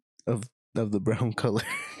of the brown color.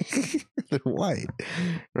 They're white,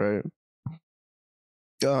 right?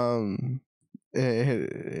 And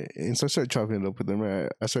so I start chopping it up with them. Right?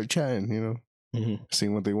 I start chatting,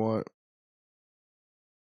 seeing what they want.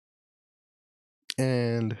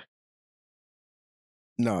 And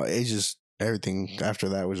no, it's just everything after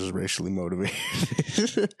that was just racially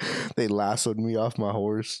motivated. They lassoed me off my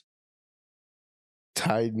horse,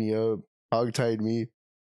 tied me up, hog-tied me,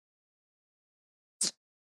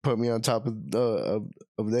 put me on top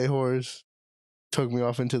of their horse, took me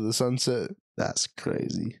off into the sunset. That's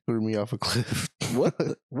crazy. Threw me off a cliff. What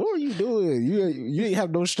were you doing? You didn't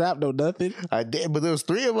have no strap, no nothing? I did, but there was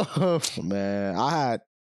 3 of them. Man,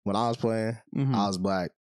 when I was playing, I was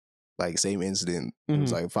black. Like, same incident. It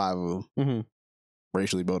was like 5 of them.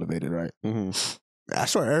 Racially motivated, right? I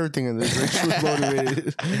saw everything in this racially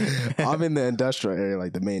motivated. I'm in the industrial area,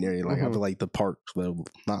 like the main area. Like, I feel like the park,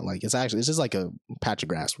 not like, it's just like a patch of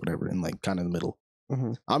grass, whatever, in like kind of the middle.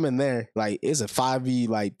 I'm in there, like, it's a 5v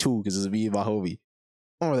like 2 because it's a V Vahovi.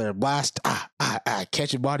 I'm over there, blast,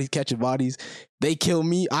 catching bodies. They kill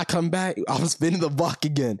me, I come back, I'm spinning the block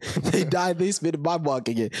again. They died, they spin my block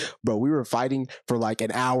again. Bro, we were fighting for like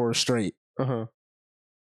an hour straight.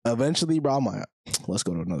 Eventually, bro, I'm like, let's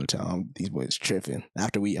go to another town. These boys tripping.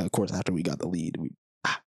 After we got the lead, we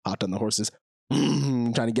hopped on the horses,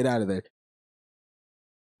 trying to get out of there.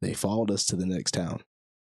 They followed us to the next town.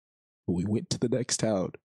 We went to the next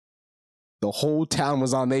town. The whole town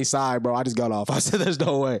was on their side, bro. I just got off. I said, there's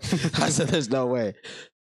no way.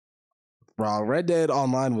 Bro, Red Dead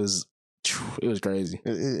Online was crazy.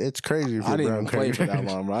 It's crazy. I didn't even play for that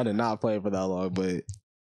long, bro. I did not play for that long, but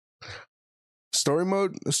story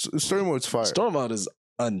mode's fire. Story mode is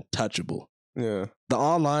untouchable. Yeah. The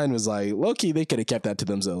online was like, low-key, they could have kept that to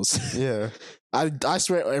themselves. Yeah. I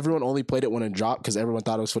swear everyone only played it when it dropped because everyone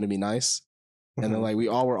thought it was going to be nice. And then like we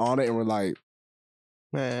all were on it and we're like,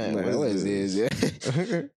 Man, what is this?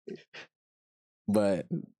 Yeah. But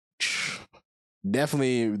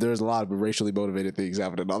definitely, there's a lot of racially motivated things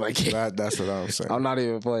happening on that game. That's what I'm saying. I'm not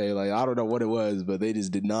even playing. Like, I don't know what it was, but they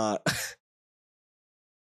just did not.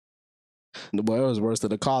 Boy, it was worse than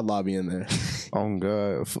the COD lobby in there. Oh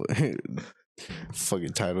God. Fucking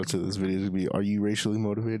title to this video to be, "Are you racially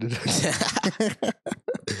motivated?"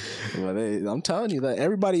 Well, I'm telling you that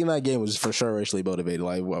everybody in that game was for sure racially motivated.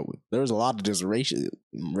 Like, there was a lot of just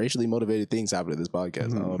racially motivated things happening in this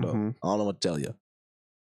podcast. I don't know. I don't know what to tell you.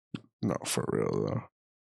 No, for real though.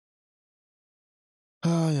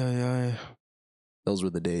 Oh yeah. Those were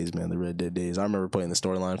the days, man. The Red Dead days. I remember playing the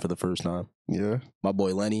storyline for the first time. Yeah. My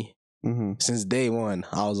boy Lenny. Since day one,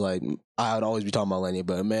 I was like, I would always be talking about Lenny,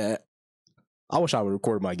 but man, I wish I would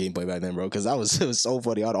record my gameplay back then, bro, because it was so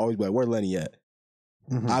funny. I'd always be like, "Where Lenny at?"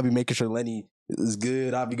 I'd be making sure Lenny is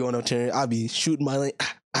good. I'd be going up there. I'd be shooting my Lenny.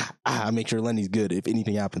 I make sure Lenny's good if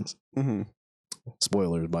anything happens.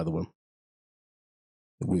 Spoilers, by the way.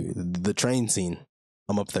 The train scene.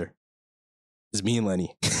 I'm up there. It's me and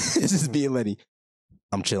Lenny. This is me and Lenny.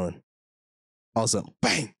 I'm chilling. All of a sudden,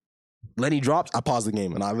 bang! Lenny drops. I paused the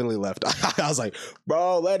game and I literally left. I was like,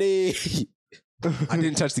 "Bro, Lenny." I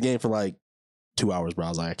didn't touch the game for like 2 hours, bro. I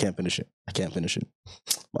was like, I can't finish it.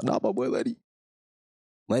 But not my boy Lenny.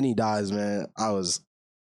 Lenny dies, man. I was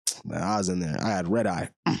in there. I had red eye.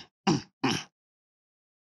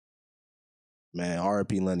 Man,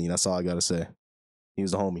 R.I.P. Lenny. That's all I gotta say. He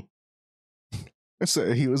was the homie.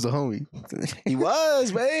 So he was the homie. He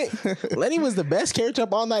was, man. Lenny was the best character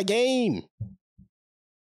up on that game.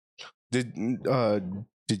 Did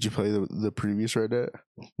you play the previous Red Dead?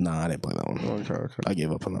 Nah, I didn't play that one. Okay. I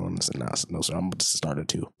gave up on that one. I said, no, sir. I'm just started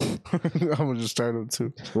too. I'm gonna just start up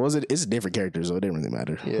too. It's a different character, so it didn't really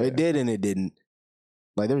matter. Yeah. It did and it didn't.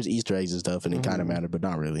 Like, there was Easter eggs and stuff, and it kind of mattered, but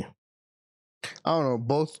not really. I don't know.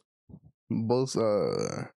 Both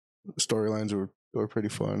storylines were pretty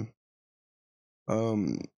fun.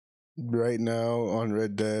 Right now on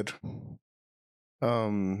Red Dead,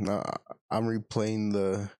 I'm replaying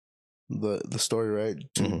the story, right,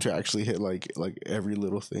 to actually hit like every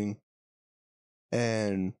little thing,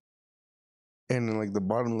 and in like the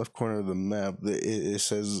bottom left corner of the map, it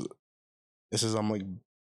says I'm like,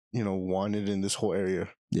 wanted in this whole area,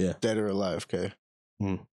 dead or alive. Okay.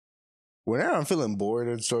 Whenever I'm feeling bored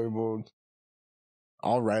in story mode,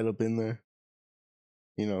 I'll ride up in there,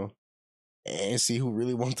 and see who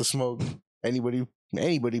really wants to smoke. Anybody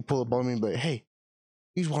pull up on me, but hey,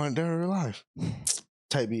 he's wanted dead or alive.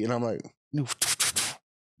 Type beat, and I'm like,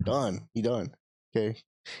 done. He done. Okay.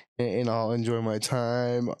 And I'll enjoy my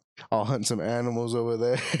time. I'll hunt some animals over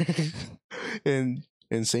there.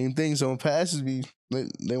 and same thing, someone passes me,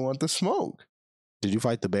 they want the smoke. Did you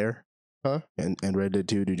fight the bear? Huh? And Red Dead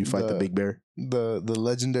 2, did you fight the big bear? The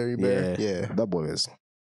legendary bear? Yeah. That boy is,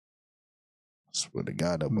 I swear to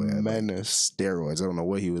God, that boy had menace. Steroids. I don't know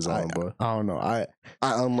what he was on, bro. I don't know. I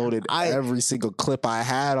unloaded every single clip I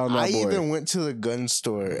had on that boy. I even went to the gun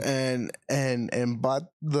store and bought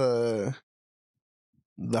the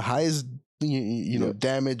highest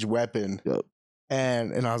damage weapon. Yep.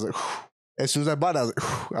 And I was like, whew. As soon as I bought it, I was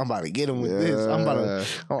like, I'm about to get him with this.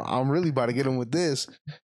 I'm really about to get him with this.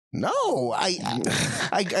 No,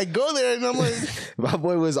 I go there and I'm like, my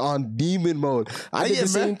boy was on demon mode. I did the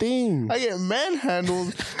same thing. I get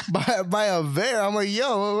manhandled by a bear. I'm like,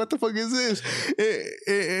 yo, what the fuck is this?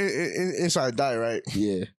 And so I die, right?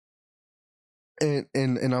 Yeah.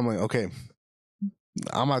 And I'm like, okay,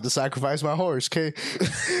 I'm about to sacrifice my horse. Okay,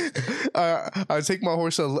 I take my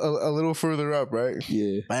horse a little further up, right?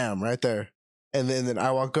 Yeah. Bam, right there. And then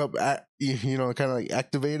I walk up, kind of like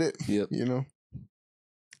activate it. Yep.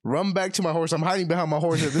 Run back to my horse. I'm hiding behind my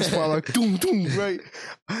horse at this point, like doom, doom, right?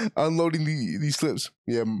 Unloading these clips.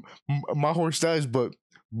 Yeah, my horse dies, but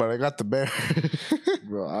I got the bear.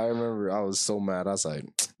 Bro, I remember I was so mad. I was like,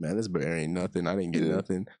 man, this bear ain't nothing. I didn't get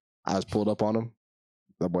nothing. I was pulled up on him.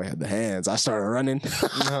 That boy had the hands. I started running.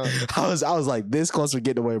 I was like this close to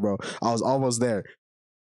getting away, bro. I was almost there.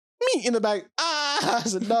 Me in the back. I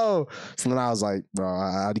said no. So then I was like, bro,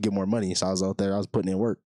 I had to get more money. So I was out there. I was putting in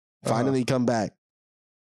work. Finally come back.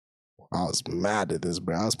 I was mad at this,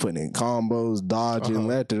 bro. I was putting in combos, dodging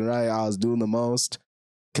left and right. I was doing the most.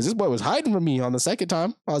 Because this boy was hiding from me on the second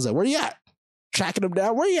time. I was like, where you at? Tracking him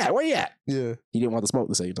down. Where you at? Yeah. He didn't want to smoke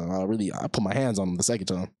the second time. I put my hands on him the second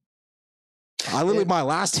time. I literally, my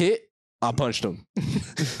last hit, I punched him.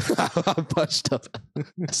 I punched him.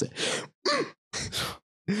 I said,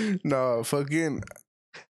 no, fucking,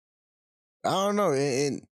 I don't know.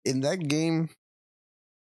 In that game,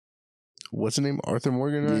 what's the name? Arthur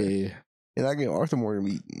Morgan, right? Yeah. In that game, Arthur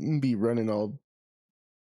Morgan be running all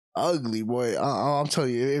ugly, boy. I'm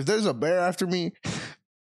telling you, if there's a bear after me,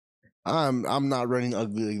 I'm not running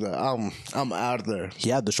ugly like that. I'm out of there. He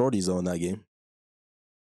had the shorties though in that game.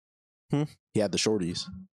 He had the shorties.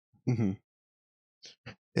 Mm-hmm.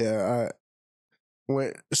 Yeah,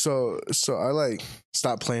 so I like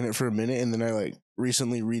stopped playing it for a minute, and then I like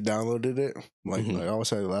recently re-downloaded it. Like I always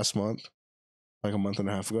said last month, like a month and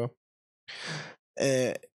a half ago.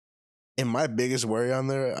 And my biggest worry on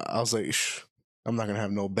there, I was like, I'm not gonna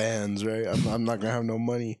have no bands, right? I'm not gonna have no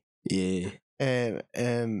money. Yeah.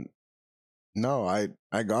 And no, I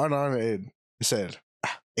got on it. It said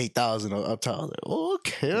 8,000 up top. I was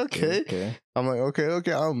like, okay. I'm like,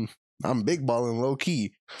 okay. I'm big balling low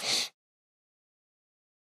key.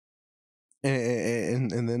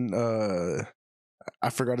 And then I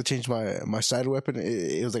forgot to change my side weapon.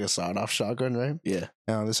 It was like a sawed-off shotgun, right? Yeah.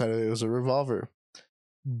 And on this side it was a revolver.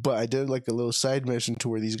 But I did like a little side mission to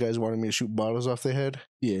where these guys wanted me to shoot bottles off their head.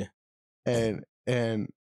 Yeah. And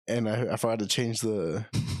I forgot to change the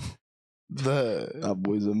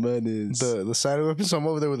boys are menace. The side weapon. So I'm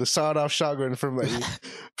over there with a sawed-off shotgun from like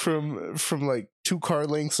from like 2 car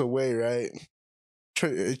lengths away, right?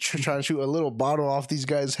 Trying to shoot a little bottle off these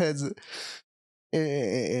guys' heads,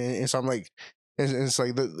 and so I'm like, and it's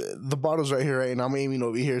like the bottle's right here, right, and I'm aiming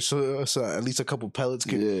over here, so at least a couple pellets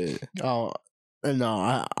could. Yeah. And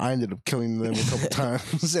no, I ended up killing them a couple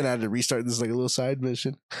times, and I had to restart this like a little side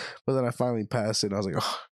mission, but then I finally passed it. And I was like,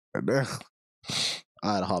 oh, damn.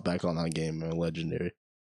 I had to hop back on that game, man. Legendary.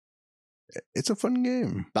 It's a fun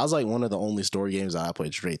game. That was like one of the only story games that I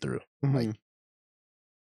played straight through. Mm-hmm. Like,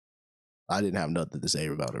 I didn't have nothing to say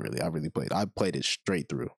about it, really. I played it straight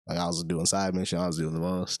through. Like, I was doing side mission. I was doing the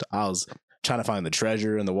most. I was trying to find the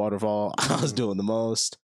treasure in the waterfall. I was doing the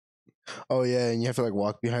most. Oh, yeah. And you have to like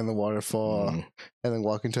walk behind the waterfall and then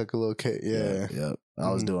walk into like a little cave. Yeah. Yep. I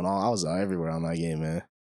was everywhere on that game, man.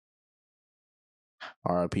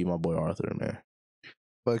 R.I.P. my boy Arthur, man.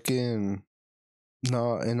 Fucking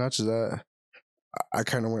no, and not just that. I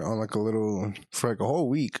kind of went on like a little for like a whole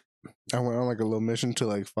week. I went on like a little mission to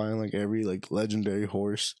like find like every like legendary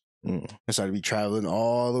horse. And so I'd be traveling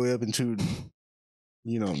all the way up into,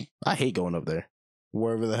 I hate going up there.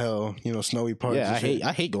 Wherever the hell, snowy parts. Yeah,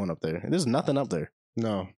 I hate going up there. There's nothing up there.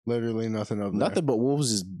 No, literally nothing up there. Nothing but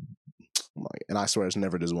wolves is, and I swear it's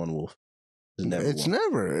never just one wolf. It's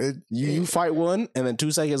never. You fight one, and then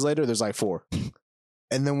 2 seconds later, there's like 4.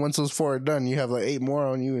 And then once those 4 are done, you have like 8 more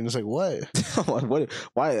on you, and it's like, what? What?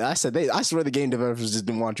 Why? I swear the game developers just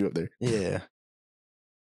didn't want you up there. Yeah.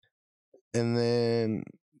 And then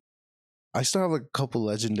I still have like a couple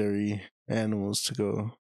legendary animals to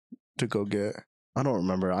go get. I don't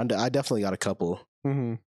remember. I definitely got a couple.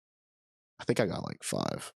 Mm-hmm. I think I got like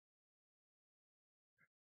 5.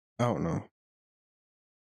 I don't know.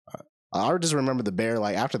 I just remember the bear.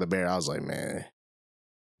 Like after the bear, I was like, man,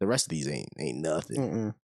 the rest of these ain't nothing.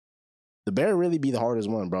 Mm-mm. The bear really be the hardest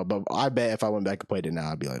one, bro. But I bet if I went back and played it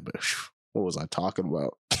now, I'd be like, what was I talking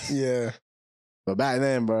about? Yeah. But back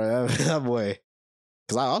then, bro, that boy,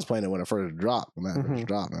 because I was playing it when it first dropped. When that first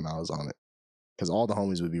dropped, and I was on it because all the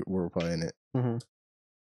homies were playing it. Mm-hmm.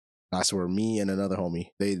 I swear, me and another homie,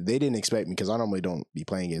 they didn't expect me because I normally don't be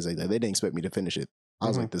playing games like that. They didn't expect me to finish it. I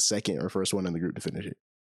was like the second or first one in the group to finish it,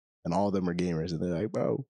 and all of them are gamers, and they're like,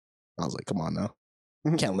 bro. I was like, come on now.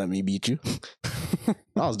 Can't let me beat you.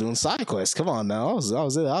 I was doing side quests. Come on now. I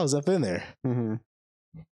was up in there. Mm-hmm.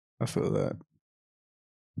 I feel that.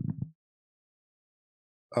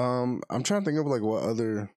 I'm trying to think of like what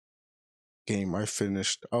other game I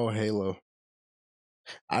finished. Oh, Halo.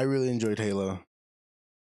 I really enjoyed Halo.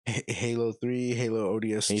 Halo 3, Halo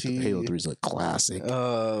ODST. Halo 3 is a classic.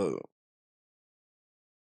 I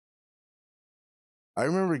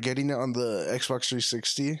remember getting it on the Xbox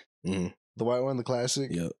 360. Mm-hmm. The white one, the classic.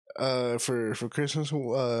 Yep. For Christmas,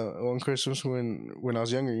 one Christmas when I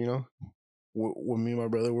was younger, when me and my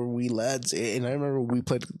brother were wee lads, and I remember we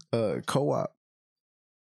played co-op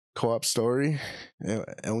story,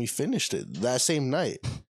 and we finished it that same night.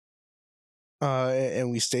 And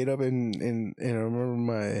we stayed up and I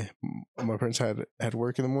remember my parents had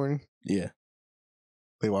work in the morning. Yeah.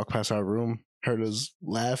 They walked past our room, heard us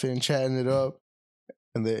laughing, chatting it up.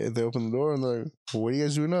 And they opened the door and they're like, well, what are you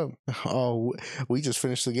guys doing up? Oh, we just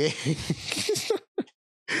finished the game.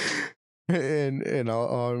 and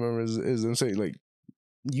all I remember is them saying, like,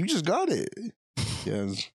 you just got it. Yeah,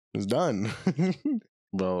 it's done.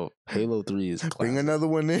 Bro, Halo 3 is classic. Bring another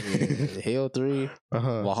one in. Yeah, Halo 3,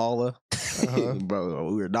 Valhalla. Bro,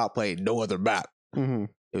 we were not playing no other map. Mm-hmm.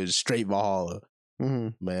 It was straight Valhalla.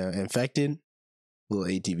 Mm-hmm. Man, Infected, little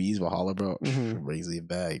ATVs, Valhalla, bro. Brings it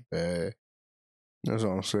back, man. That's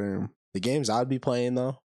all I'm saying. The games I'd be playing,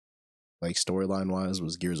 though, like storyline wise,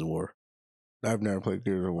 was Gears of War. I've never played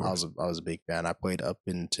Gears of War. I was a big fan. I played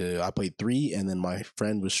 3, and then my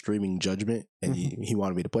friend was streaming Judgment, and he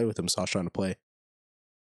wanted me to play with him, so I was trying to play.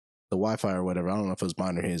 The Wi-Fi or whatever, I don't know if it was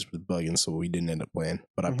mine or his, was bugging, so we didn't end up playing.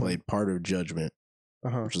 But I played part of Judgment,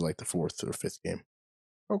 which is like the 4th or 5th game.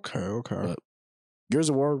 Okay. But Gears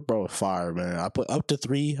of War, bro, fire, man. I put up to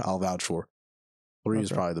 3, I'll vouch for. 3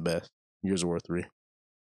 is probably the best. Gears of War 3.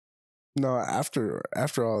 No, after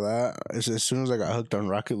all that, as soon as I got hooked on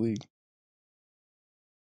Rocket League,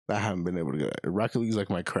 I haven't been able to get it. Rocket League is like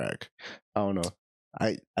my crack. I don't know.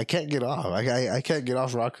 I can't get off. I can't get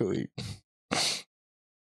off Rocket League.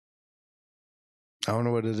 I don't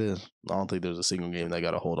know what it is. I don't think there's a single game that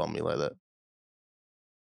got a hold on me like that.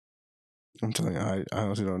 I'm telling you, I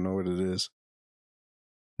honestly don't know what it is.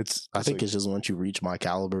 I think it's just once you reach my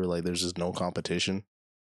caliber, like there's just no competition.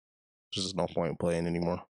 There's just no point in playing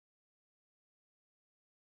anymore.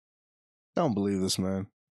 I don't believe this man.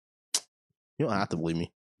 You don't have to believe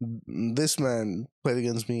me. This man played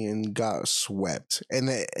against me and got swept, and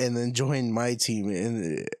then joined my team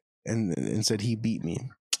and said he beat me.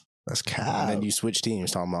 That's cap. And then you switched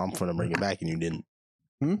teams, talking about I'm going to bring it back, and you didn't.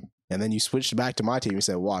 And then you switched back to my team and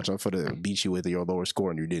said, "Watch, I'm going to beat you with your lower score,"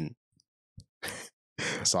 and you didn't.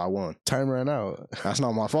 So I won. Time ran out. That's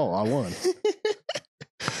not my fault. I won.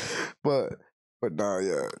 but nah,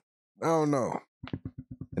 yeah, I don't know.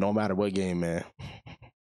 It don't matter what game, man.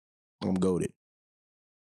 I'm goated.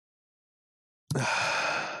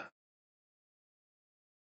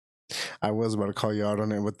 I was about to call you out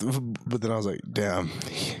on it, but then I was like, damn,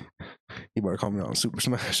 he about to call me out on Super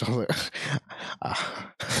Smash. I was like,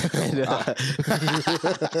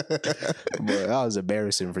 But that was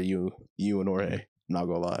embarrassing for you and Jorge. I'm not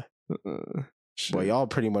gonna lie. But y'all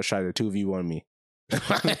pretty much tried to 2v1 me.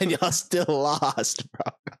 And y'all still lost,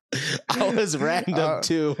 bro. I was random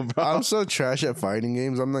too, bro. I'm so trash at fighting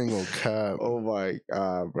games. I'm not even gonna cap. Oh my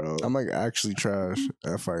god, bro. I'm like actually trash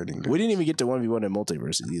at fighting games. We didn't even get to 1v1 in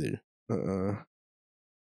multiverses either. I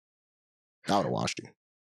would have watched you.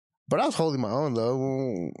 But I was holding my own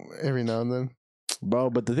though, every now and then.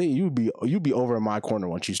 Bro, but the thing, you'd be over in my corner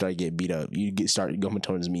once you start getting beat up. You start going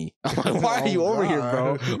towards me. I'm like, why are you over here,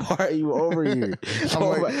 bro? Why are you over here?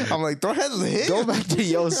 I'm like, throw heads hit. Go back to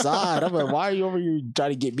your side. I'm like, why are you over here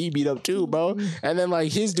trying to get me beat up too, bro? And then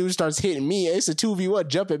like his dude starts hitting me. It's a 2v1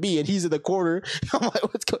 jump at me, and he's in the corner. I'm like,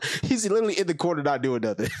 what's going? He's literally in the corner, not doing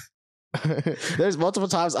nothing. There's multiple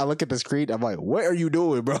times I look at the screen. I'm like, what are you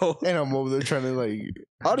doing, bro? And I'm over there trying to like,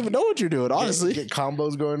 I don't even know what you're doing, honestly. Get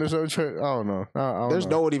combos going or something. I don't know. There's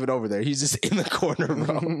no one even over there. He's just in the corner,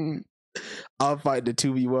 bro. I'm fighting the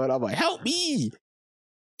 2v1. I'm like, help me.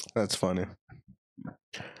 That's funny.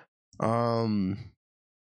 Yeah,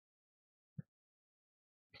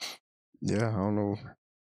 I don't know.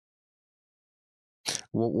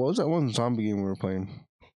 What was that one zombie game we were playing?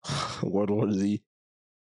 World War Z.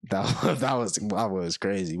 That was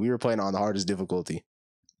crazy. We were playing on the hardest difficulty.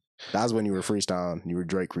 That was when you were freestyling. You were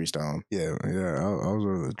Drake freestyling. Yeah. I was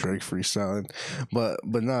over the Drake freestyling, but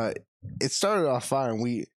nah. It started off fine.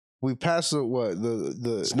 We passed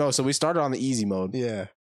the No. So we started on the easy mode. Yeah,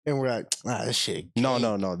 and we're like, this shit. No.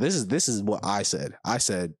 This is what I said. I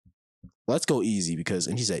said, let's go easy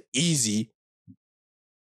and he said easy.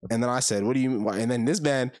 And then I said, what do you mean? And then this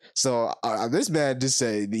man just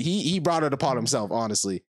said, he brought it upon himself,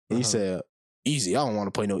 honestly. And he said, easy. I don't want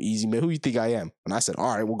to play no easy, man. Who you think I am? And I said,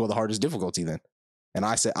 all right, we'll go the hardest difficulty then. And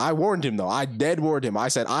I said, I warned him though. I dead warned him. I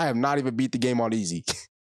said, I have not even beat the game on easy.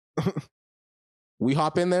 We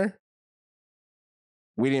hop in there.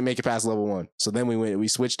 We didn't make it past level 1. So then we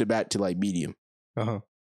switched it back to like medium. And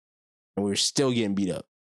we were still getting beat up.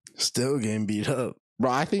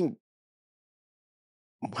 Bro, I think,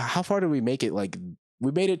 how far did we make it? Like,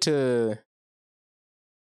 we made it to,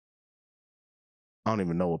 I don't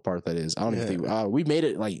even know what part that is. I don't even think we made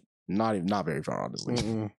it like not very far,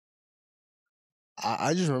 honestly.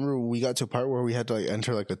 I just remember we got to a part where we had to like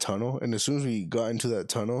enter like a tunnel, and as soon as we got into that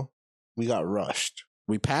tunnel, we got rushed.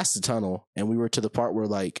 We passed the tunnel, and we were to the part where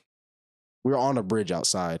like we were on a bridge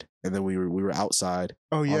outside, and then we were outside.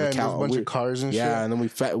 Oh yeah, and there's a bunch of cars and shit. Yeah, and then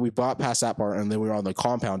we bought past that part, and then we were on the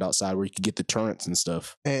compound outside where you could get the turrets and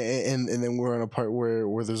stuff. And then we're on a part where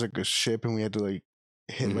there's like a ship, and we had to like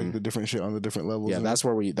hit like the different shit on the different levels. Yeah, that's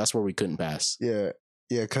where we couldn't pass. Yeah,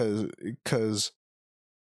 because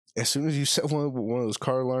as soon as you set one of those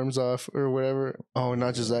car alarms off or whatever,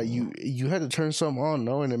 not just that, you had to turn something on,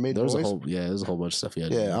 no, and it made noise. There was a whole bunch of stuff.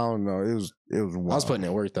 Yeah, I don't know. It was wild. I was putting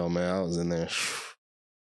in work though, man. I was in there.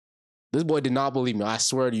 This boy did not believe me. I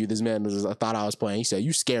swear to you, this man thought I was playing. He said,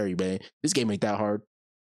 "You scary, man. This game ain't that hard."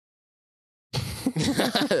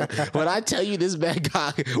 When I tell you this man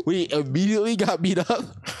we immediately got beat up.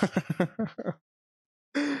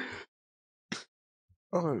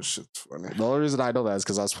 Oh, shit's funny. The only reason I know that is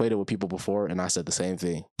because I was playing it with people before, and I said the same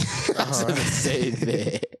thing. I said the same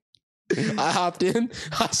thing. I hopped in.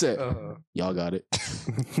 I said, y'all got it.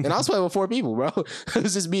 And I was playing with 4 people, bro. It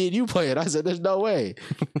was just me and you playing. I said, there's no way.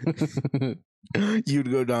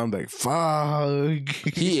 You'd go down like, fuck.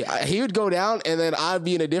 He would go down, and then I'd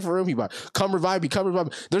be in a different room. He'd be like, come revive me.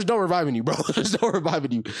 There's no reviving you, bro. There's no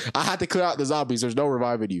reviving you. I had to clear out the zombies. There's no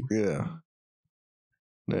reviving you. Yeah.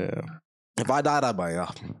 Yeah. If I died, I'd be like,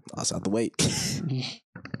 I was out the wait.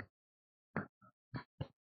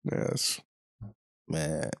 Yes.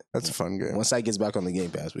 Man, that's a fun game. Once that gets back on the Game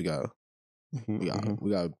Pass, we got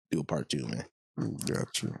to do a part 2, man.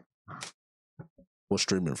 Got you. We'll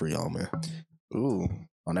stream it for y'all, man. Ooh,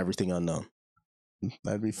 on Everything Unknown.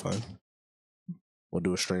 That'd be fun. We'll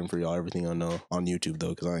do a stream for y'all, Everything Unknown, on YouTube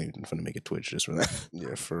though, because I ain't even finna make a Twitch just for that.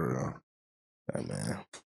 Yeah, for right,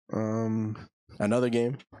 man. Another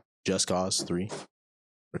game, Just Cause 3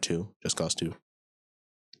 or 2, Just Cause 2.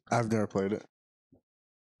 I've never played it.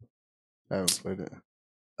 I haven't played it.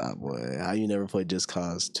 Oh boy, how you never played Just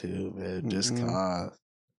Cause 2, man? Just Cause.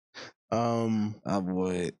 Oh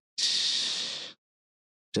boy.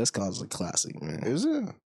 Just Cause is a classic, man. Is it?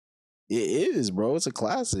 It is, bro. It's a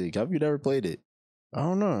classic. Have you never played it? I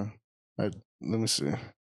don't know. Let me see.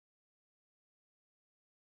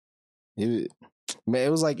 It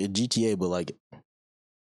was like a GTA, but like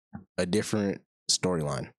a different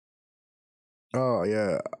storyline. Oh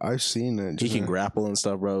yeah, I've seen it. He can grapple and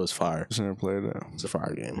stuff, bro. It's fire. Just never played it. It's a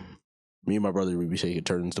fire game. Me and my brother would be taking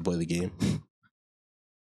turns to play the game.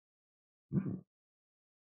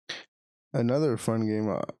 Another fun game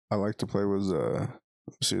I like to play was let's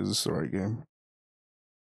see, is this the right game?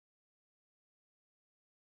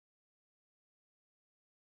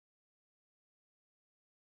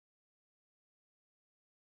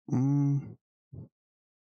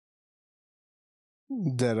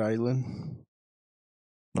 Dead Island.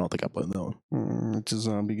 I don't think I played that one. It's a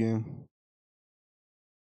zombie game.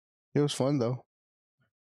 It was fun though.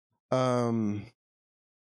 I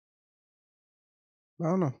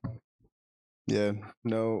don't know. Yeah,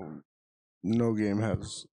 no game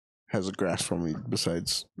has a grasp for me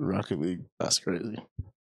besides Rocket League. That's crazy.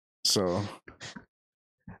 So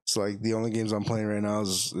it's like the only games I'm playing right now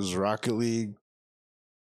is Rocket League.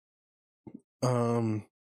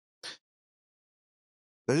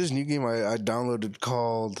 There's this new game I downloaded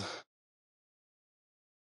called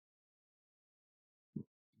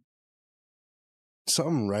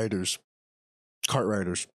something Riders. Kart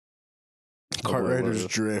Riders. Kart Riders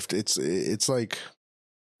Drift. It's like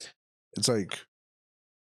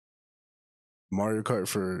Mario Kart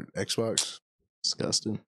for Xbox.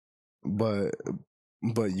 Disgusting. But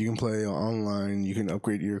you can play online, you can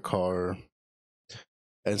upgrade your car.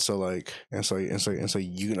 And so you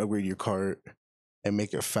can upgrade your car and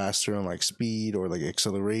make it faster on like speed or like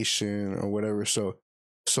acceleration or whatever. So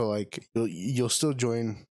like you'll still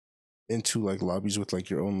join into like lobbies with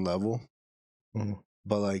like your own level. Mm-hmm.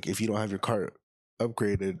 But like if you don't have your car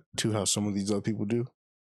upgraded to how some of these other people do,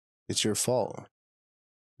 it's your fault.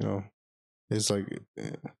 You know, it's like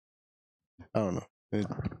I don't know.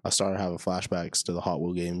 I started having flashbacks to the Hot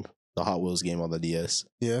Wheels game on the DS.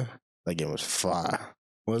 Yeah, that game was fire.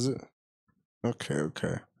 Was it?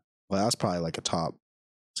 Okay. Well, that's probably like a top.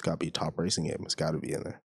 It's got to be a top racing game. It's got to be in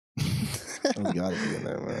there. It's got to be in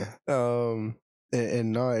there, man.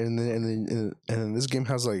 And then this game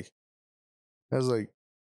has like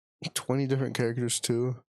 20 different characters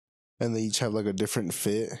too, and they each have like a different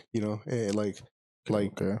fit. You know, and like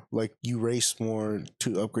you race more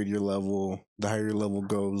to upgrade your level. The higher your level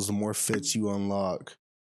goes, the more fits you unlock.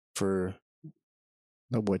 For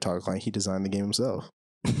no boy talk like he designed the game himself.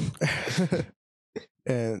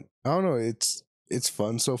 And I don't know, it's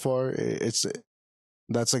fun so far. That's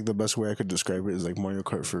like the best way I could describe it is like Mario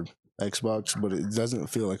Kart for Xbox, but it doesn't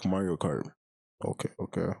feel like Mario Kart.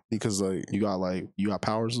 Okay. Because like you got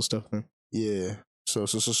powers and stuff then? Yeah. So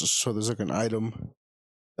there's like an item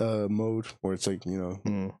mode where it's like, you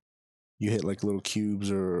know, you hit like little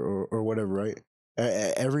cubes or whatever, right?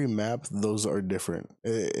 Every map, those are different.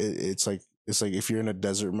 It's like if you're in a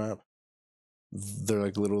desert map, they're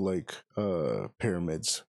like little like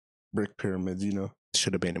pyramids, brick pyramids, you know.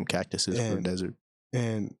 Should have been them cactuses for the desert.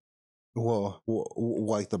 And well,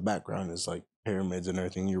 like the background is like pyramids and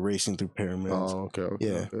everything. You're racing through pyramids. Oh, okay.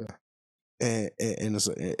 Yeah. Okay. And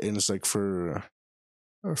it's like for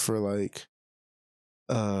like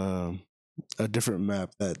a different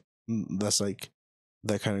map that's like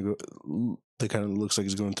that kind of that kind of looks like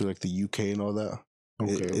it's going through like the UK and all that.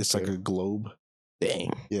 It's like a globe.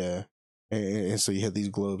 Dang. Yeah. And so you have these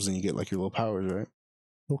globes and you get like your little powers, right?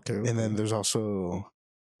 Okay. And then there's also,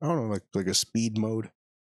 I don't know, like a speed mode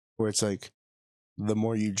where it's like the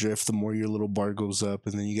more you drift, the more your little bar goes up,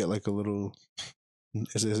 and then you get like a little,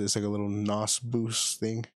 it's like a little NOS boost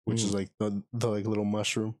thing, which is like the like little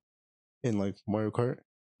mushroom in like Mario Kart.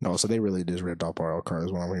 No, so they really just ripped off Mario Kart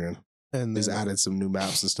is what I'm hearing. And just added some new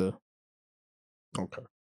maps and stuff. Okay.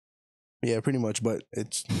 Yeah, pretty much, but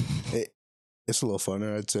it's a little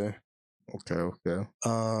funner, I'd say. Okay.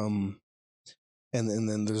 And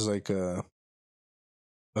then there's like a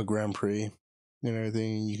Grand Prix and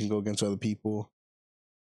everything. You can go against other people.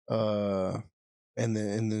 And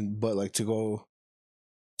then but like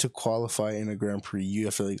to qualify in a Grand Prix, you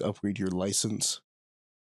have to like upgrade your license.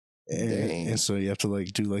 And so you have to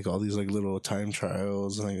like do like all these like little time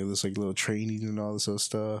trials and like this like little training and all this other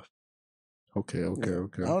stuff. Okay. I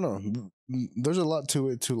don't know. There's a lot to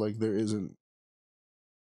it too. Like there isn't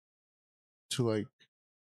to like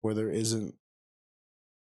where there isn't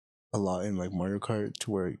a lot in like Mario Kart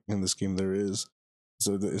to where in this game there is.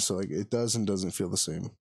 So like it does and doesn't feel the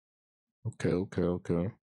same. Okay.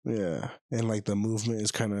 Yeah, and like the movement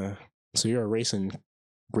is kind of. So you're a racing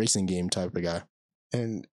game type of guy.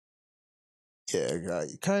 And yeah,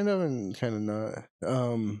 kind of and kind of not.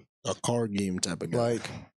 A card game type of guy.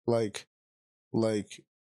 Like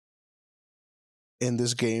in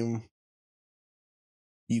this game,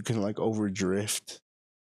 you can like overdrift.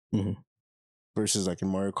 Versus like in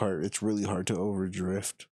Mario Kart, it's really hard to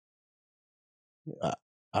overdrift.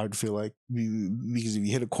 I would feel like because if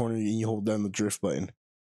you hit a corner and you hold down the drift button,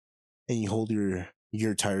 and you hold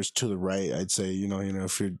your tires to the right, I'd say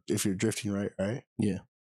if you're drifting right. Yeah.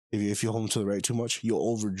 If you hold them to the right too much, you'll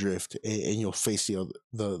overdrift and you'll face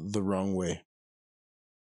the wrong way.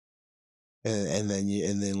 And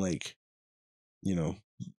then like, you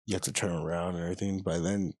have to turn around and everything. By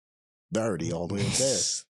then, they're already all the way up there.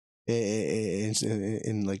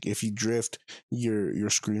 And like if you drift, your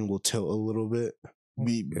screen will tilt a little bit.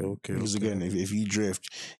 Because again, if you drift,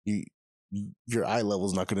 your eye level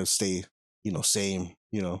is not going to stay, same.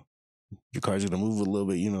 Your car's going to move a little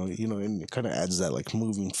bit, and it kind of adds that like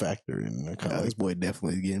moving factor. And this boy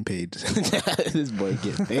definitely getting paid. This boy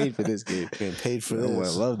getting paid for this game. Getting paid for this. Oh, I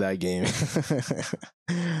love that game.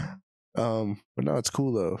 But no, it's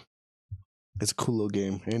cool though. It's a cool little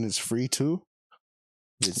game, and it's free too.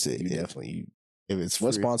 Definitely. If it's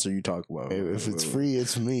what free, sponsor you talk about? If it's free,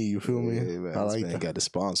 it's me. You feel me? Man, I like that. Got the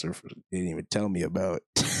sponsor. They didn't even tell me about.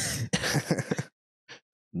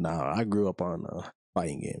 Nah, I grew up on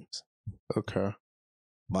fighting games. Okay.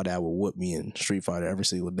 My dad would whoop me in Street Fighter every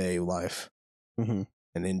single day of life. And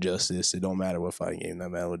Injustice. It don't matter what fighting game that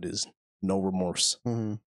matter with is no remorse.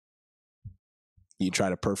 He tried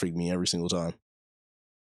to perfect me every single time.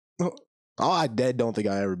 I don't think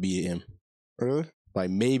I ever beat him. Really? Like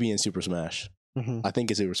maybe in Super Smash. I think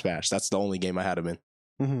it's Super Smash. That's the only game I had him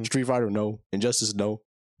in. Street Fighter, no. Injustice, no.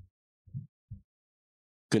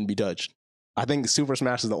 Couldn't be touched. I think Super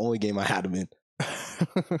Smash is the only game I had him in.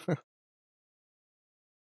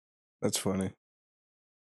 That's funny.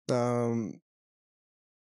 Growing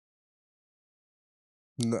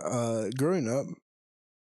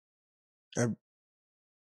up,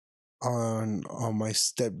 on my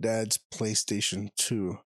stepdad's PlayStation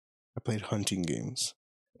 2, I played hunting games.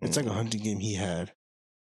 It's like a hunting game he had,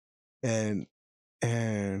 and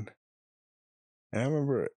I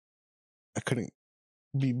remember I couldn't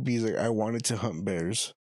be like I wanted to hunt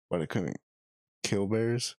bears, but I couldn't kill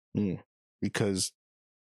bears because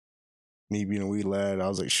me being a wee lad, I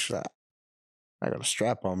was like, I got a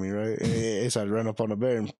strap on me, right? And so I'd run up on a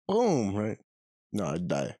bear and boom, right? No, I'd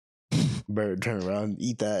die. Bear would turn around,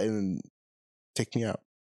 eat that, and then take me out.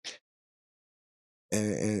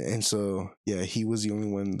 And so yeah, he was the only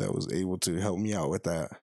one that was able to help me out with that.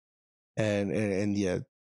 And yeah,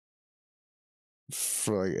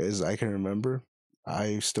 for like as I can remember,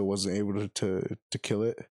 I still wasn't able to kill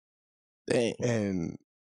it. Dang. And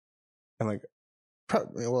like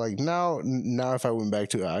now if I went back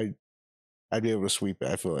to it, I'd be able to sweep it.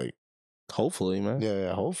 I feel like. Hopefully, man.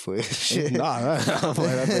 Yeah, hopefully. Shit. Nah,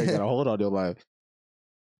 that thing got a hold on your life.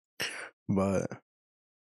 But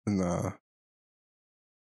nah,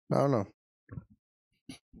 I don't know.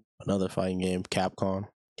 Another fighting game, Capcom.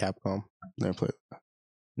 Never played.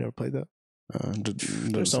 Never played that.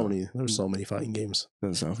 There's so many fighting games.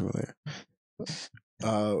 Doesn't sound familiar.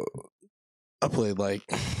 I played like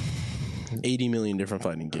 80 million different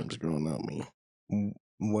fighting games growing up. Me.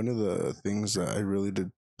 One of the things that I really did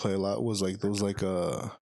play a lot was like those like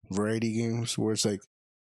variety games where it's like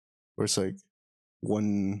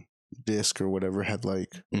one disc or whatever had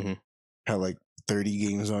like 30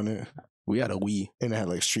 games on it. We had a Wii, and it had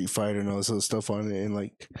like Street Fighter and all this other stuff on it, and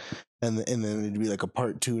like, and then it'd be like a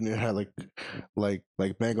part 2, and it had like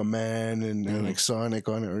Mega Man and like Sonic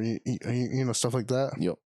on it, or you know, stuff like that.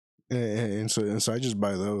 Yep. And so I just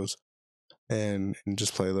buy those, and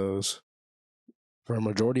just play those. For a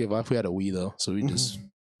majority of life, we had a Wii though, so we just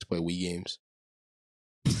play Wii games.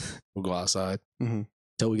 We'll go outside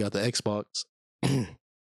until we got the Xbox. And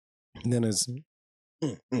then it's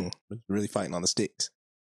really fighting on the sticks.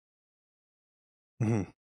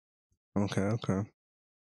 Okay.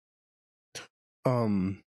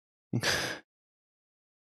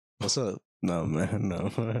 What's up? No, man,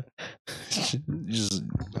 no. I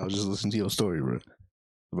was just listening to your story, bro,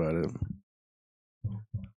 about it.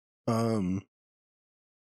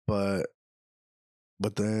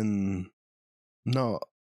 But then, no,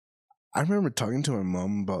 I remember talking to my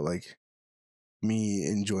mom about like me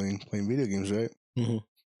enjoying playing video games, right?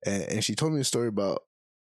 And she told me a story about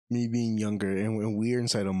me being younger and when we were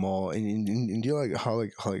inside a mall, and you know, like how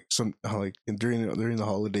during the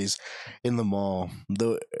holidays in the mall,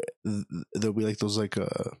 there'll be like those like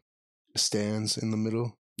stands in the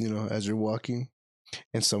middle, you know, as you're walking,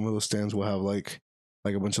 and some of those stands will have like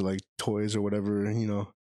a bunch of like toys or whatever, you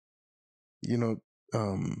know,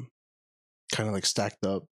 kind of like stacked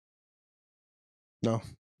up. No.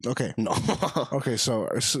 Okay. No. Okay. So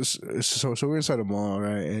we're inside a mall,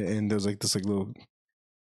 right? And there's like this like little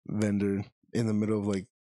vendor in the middle of like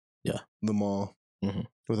the mall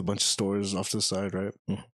with a bunch of stores off to the side, right?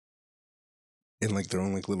 And like their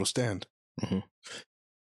own like little stand.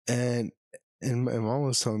 And my mom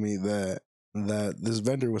was telling me that this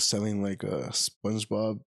vendor was selling like a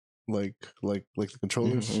SpongeBob like the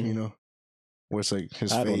controllers, you know, where it's like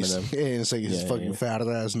his face, and it's like his fucking fat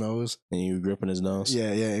ass nose, and you gripping his nose.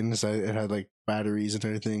 Yeah, and it had like batteries and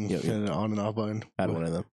everything, and an on and off button. I had one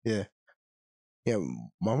of them. Yeah.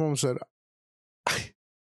 My mom said,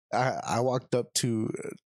 I walked up to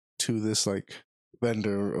this like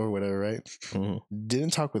vendor or whatever, right?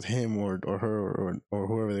 Didn't talk with him or her or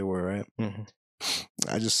whoever they were, right?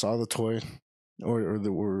 I just saw the toy or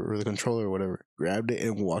the controller or whatever, grabbed it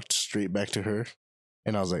and walked straight back to her,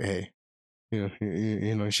 and I was like, hey. You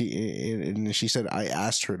know, she said I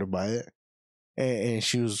asked her to buy it, and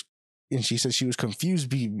she said she was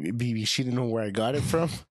confused. She didn't know where I got it from,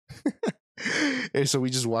 and so we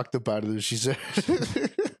just walked up out of there. She said,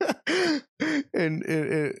 and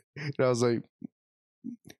I was like,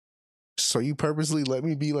 so you purposely let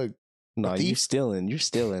me be like, no, you're stealing.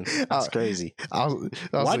 That's crazy. Why'd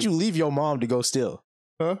like, you leave your mom to go steal?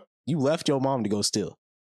 Huh? You left your mom to go steal.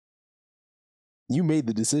 You made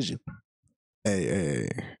the decision. Hey,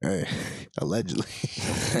 allegedly.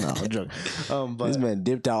 No, I'm joking. But this man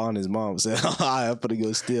dipped out on his mom, said, I'm gonna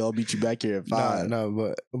go steal, I'll meet you back here at 5.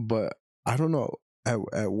 No, but I don't know at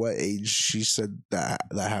what age she said that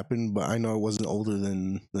happened, but I know it wasn't older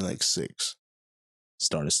than like 6.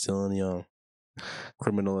 Started stealing young.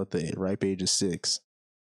 Criminal at the ripe age of 6.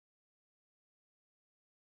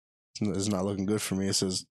 It's not looking good for me. It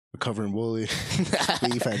says recovering bully.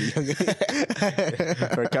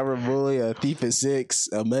 Recovering bully, a thief at 6,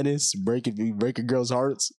 a menace, breaking girls'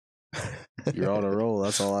 hearts. You're on a roll.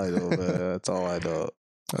 That's all I know, man. That's all I know.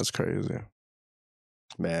 That's crazy,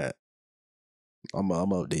 man. I'm gonna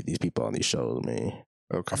update these people on these shows, man.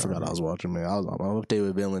 Okay, I forgot I was watching, man. I'm updated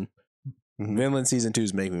with Vinland. Vinland season 2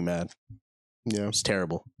 is making me mad. Yeah, it's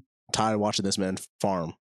terrible. I'm tired of watching this man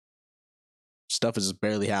farm. Stuff is just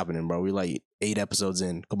barely happening, bro. We like 8 episodes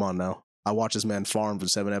in. Come on now. I watched this man farm for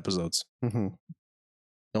 7 episodes.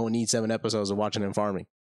 Don't need 7 episodes of watching him farming.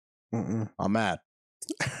 I'm mad.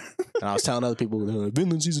 And I was telling other people,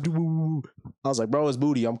 Vinland season 2. I was like, bro, it's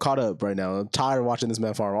booty. I'm caught up right now. I'm tired of watching this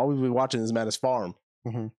man farm. All we've been watching this man is farm.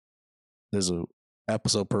 There's an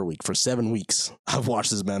episode per week. For 7 weeks, I've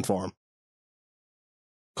watched this man farm.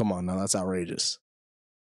 Come on now. That's outrageous.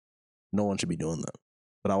 No one should be doing that.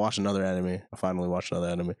 But I watched another anime. I finally watched another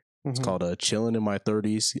anime. It's called Chillin' in My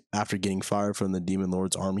 30s After Getting Fired from the Demon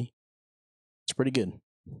Lord's Army. It's pretty good.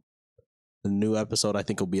 The new episode, I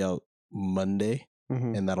think, will be out Monday.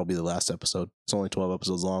 And that'll be the last episode. It's only 12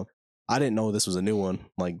 episodes long. I didn't know this was a new one.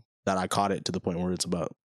 Like, that I caught it to the point where it's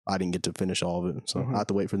about... I didn't get to finish all of it. So I have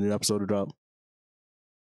to wait for the new episode to drop.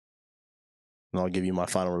 And I'll give you my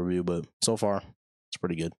final review. But so far, it's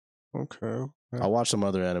pretty good. Okay. I watched some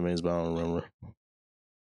other animes, but I don't remember.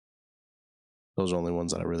 Those are the only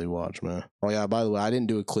ones that I really watch, man. Oh, yeah, by the way, I didn't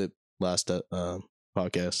do a clip last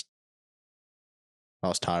podcast. I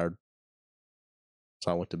was tired.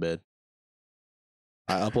 So I went to bed.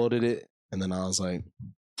 I uploaded it, and then I was like,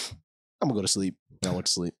 I'm gonna go to sleep. I went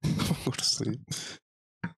to sleep. Go to sleep.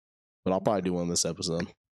 But I'll probably do one this episode.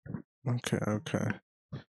 Okay.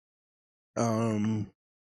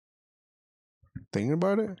 Thinking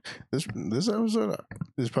about it, this episode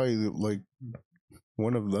is probably like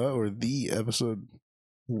one of the episode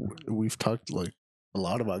we've talked like a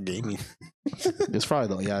lot about gaming. It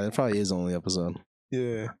probably is the only episode.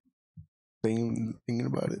 Yeah. Thinking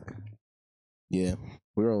about it. Yeah.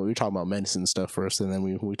 We were talking about medicine stuff first, and then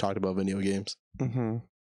we talked about video games. Mm-hmm.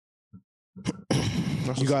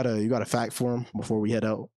 You got a fact for him before we head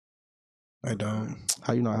out? I don't.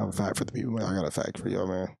 How you not have a fact for the people, man? I got a fact for y'all,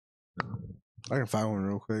 man. I can find one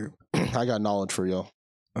real quick. I got knowledge for y'all.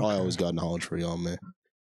 Okay. I always got knowledge for y'all, man.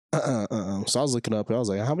 So I was looking up, and I was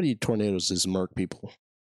like, how many tornadoes does murk people?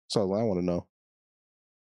 So I want to know.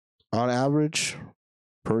 On average,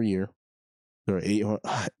 per year, there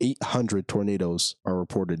are 800 tornadoes are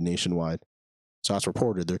reported nationwide. So that's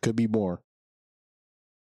reported. There could be more.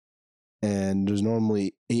 And there's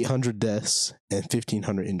normally 800 deaths and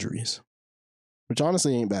 1,500 injuries, which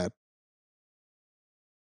honestly ain't bad.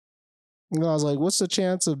 And I was like, what's the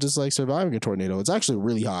chance of just like surviving a tornado? It's actually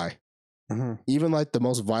really high. Mm-hmm. Even like the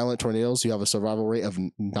most violent tornadoes, you have a survival rate of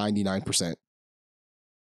 99%.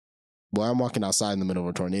 Well, I'm walking outside in the middle of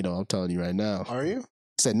a tornado. I'm telling you right now. Are you?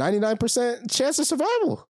 I said 99% chance of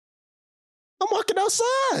survival. I'm walking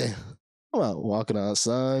outside. I'm out walking out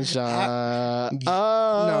sunshine.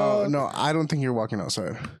 No, I don't think you're walking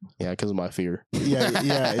outside. Yeah, because of my fear.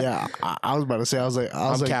 Yeah. I was about to say, I was like,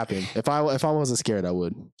 capping. If I wasn't scared, I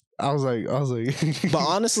would. I was like, but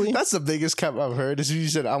honestly, that's the biggest cap I've heard. As you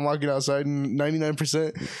said, I'm walking outside and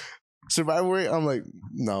 99% survival rate. I'm like,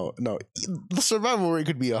 no, the survival rate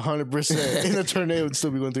could be 100%, and a tornado would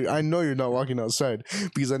still be going through. I know you're not walking outside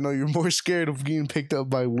because I know you're more scared of getting picked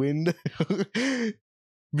up by wind.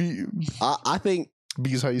 I think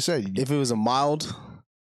because how you said, if it was a mild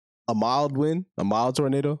wind, a mild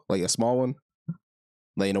tornado, like a small one,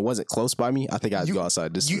 like, it wasn't close by me, I think I'd go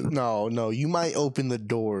outside. No, you might open the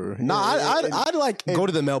door. No, I'd like go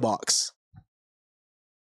to the mailbox.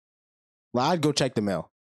 Like, I'd go check the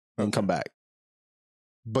mail and come back.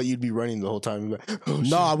 But you'd be running the whole time. Like, oh,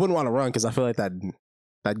 no, I wouldn't want to run because I feel like that'd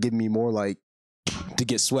give me more like to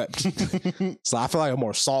get swept. So I feel like I'm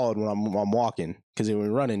more solid when I'm walking, because when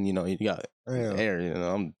you're running, you got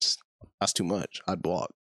air. That's too much. I'd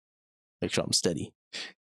walk, make sure I'm steady.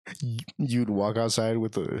 You'd walk outside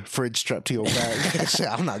with a fridge strapped to your back.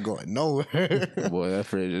 I'm not going nowhere. Boy, that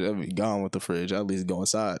fridge, I'd be gone with the fridge. I'd at least go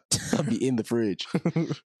inside. I'd be in the fridge.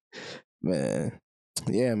 Man.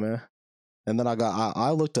 Yeah, man. And then I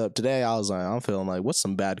looked up today. I was like, I'm feeling like, what's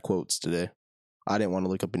some bad quotes today? I didn't want to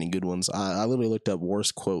look up any good ones. I literally looked up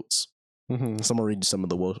worst quotes. Mm-hmm. So I'm going to read you some of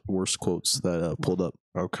the worst quotes that pulled up.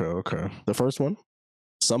 Okay. The first one: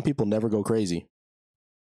 some people never go crazy.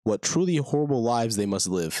 What truly horrible lives they must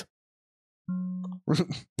live.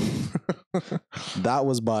 That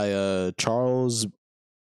was by Charles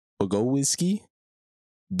Bukowski.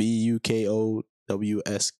 Bukowski.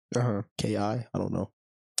 I don't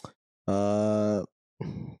know.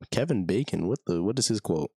 Kevin Bacon. What is his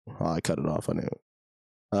quote? Oh, I cut it off. I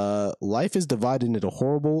knew. Life is divided into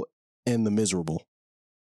horrible and the miserable.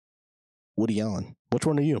 Woody Allen. Which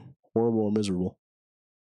one are you? Horrible or miserable?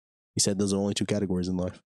 He said those are only two categories in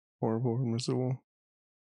life. Horrible or miserable?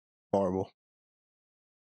 Horrible.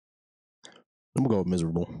 I'm gonna go with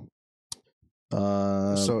miserable.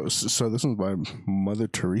 So this one's by Mother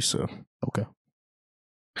Teresa. Okay.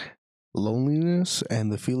 Loneliness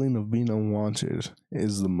and the feeling of being unwanted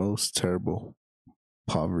is the most terrible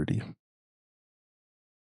poverty.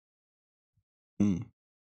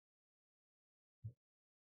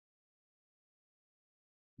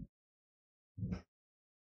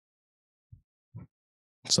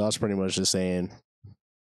 So that's pretty much just saying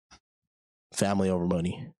family over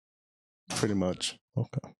money. Pretty much.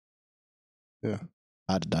 Okay. Yeah.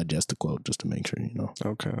 I had to digest the quote just to make sure,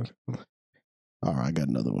 Okay. All right, I got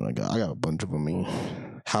another one. I got a bunch of them.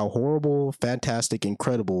 How horrible, fantastic,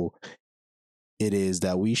 incredible it is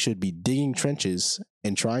that we should be digging trenches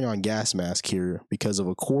and trying on gas masks here because of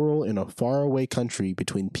a quarrel in a faraway country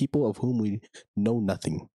between people of whom we know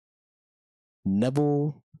nothing.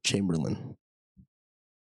 Neville Chamberlain.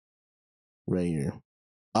 Right here.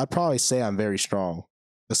 I'd probably say I'm very strong.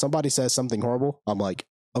 If somebody says something horrible, I'm like,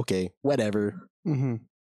 okay, whatever. Mm-hmm.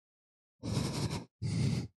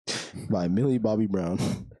 By Millie Bobby Brown.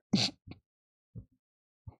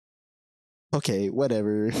 Okay,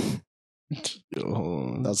 whatever.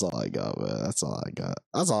 That's all I got, man. That's all I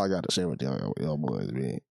got to share with y'all boys,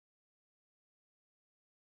 man.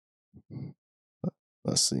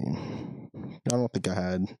 Let's see. I don't think I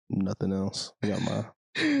had nothing else. I got my.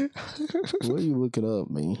 What are you looking up,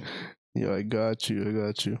 man? Yeah, I got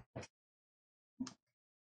you.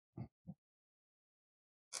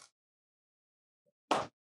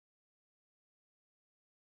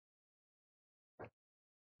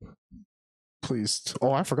 Please.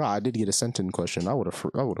 Oh, I forgot. I did get a sentence question. I would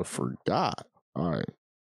have forgot. All right.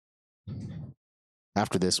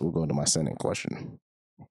 After this, we'll go into my sentence question.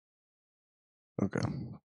 Okay.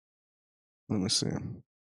 Let me see.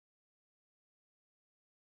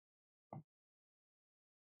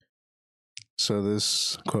 So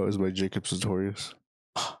this quote is by Jacob Sartorius.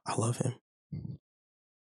 I love him.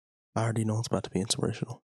 I already know it's about to be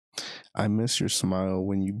inspirational. I miss your smile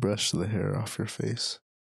when you brush the hair off your face.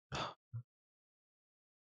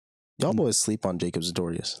 Y'all boys sleep on Jacob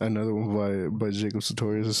Sartorius. Another one by Jacob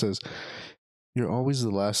Sartorius. It says, "You're always the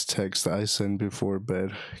last text I send before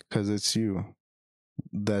bed because it's you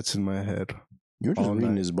that's in my head." You're just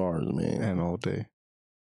reading his bars, man. And all day.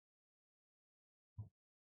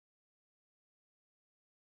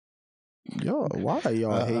 Yo, why are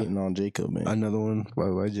y'all hating on Jacob, man? Another one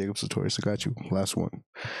by Jacob Sartorius. I got you. Last one.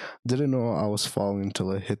 Didn't know I was falling until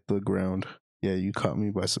I hit the ground. Yeah, you caught me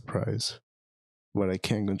by surprise. But I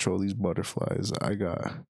can't control these butterflies. I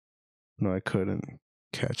couldn't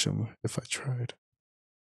catch them if I tried.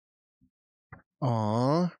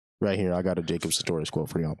 Aww. Right here, I got a Jacob Sartorius quote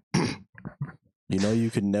for y'all. You know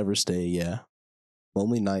you could never stay, yeah.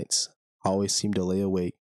 Lonely nights, I always seem to lay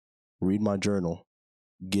awake. Read my journal.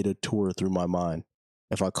 Get a tour through my mind.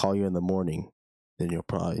 If I call you in the morning, then you'll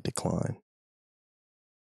probably decline.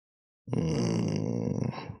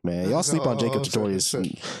 Man, y'all sleep on Jacob Sartorius.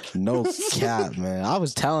 No cap, man. I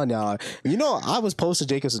was telling y'all. You know, I was posting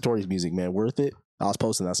Jacob Sartorius music, man. Worth it. I was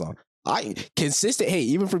posting that song. Consistent hate,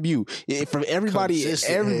 even from you, from everybody.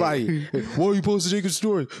 Why you posting Jacob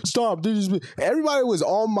Sartorius? Stop. Everybody was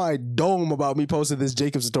on my dome about me posting this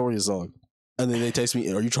Jacob Sartorius song. And then they text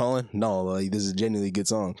me, "Are you trolling?" No, like, this is a genuinely good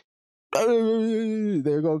song.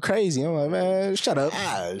 They're going crazy. I'm like, man, shut up.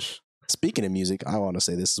 Ash. Speaking of music, I want to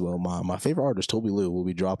say this as well. My favorite artist, Toby Lou, will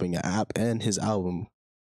be dropping an app and his album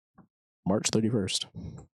March 31st.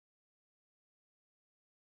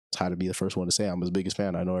 It's hard to be the first one to say I'm his biggest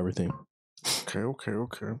fan. I know everything.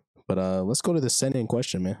 Okay. But let's go to the send-in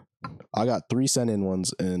question, man. I got 3 send-in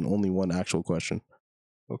ones and only 1 actual question.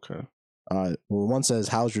 Okay. Well, one says,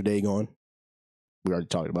 "How's your day going?" We already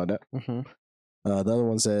talked about that. Mm-hmm. The other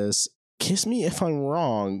one says, "Kiss me if I'm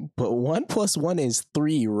wrong, but 1 + 1 is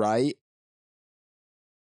 3, right?"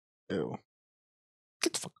 Ew.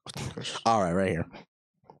 Get the fuck out of the question. All right, right here.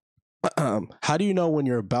 How do you know when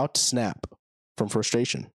you're about to snap from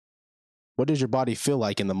frustration? What does your body feel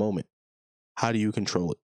like in the moment? How do you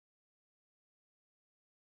control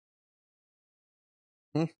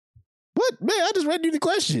it? What? Man, I just read you the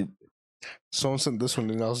question. Someone sent this one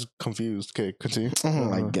and I was confused. Okay, continue. Oh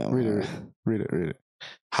my God. Read it.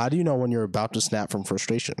 How do you know when you're about to snap from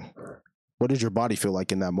frustration? What does your body feel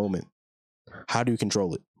like in that moment? How do you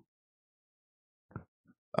control it?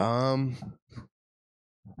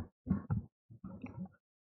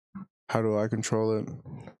 How do I control it?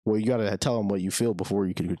 Well, you gotta tell them what you feel before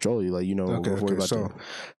you can control it. Like, you know, okay, before okay. You're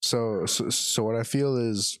about So what I feel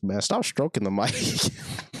is, man, stop stroking the mic.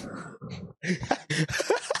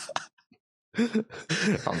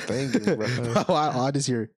 I'm thinking, bro. I just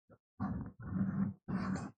hear.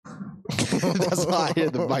 That's why I hear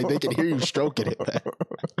the mic. They can hear you stroking it.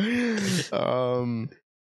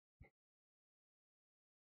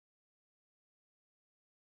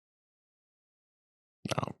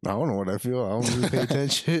 I don't know what I feel. I don't really pay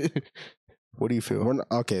attention. What do you feel?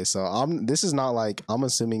 Okay, so this is not like, I'm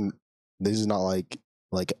assuming this is not like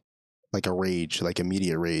a rage, like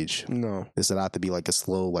immediate rage. No, this would have to be like a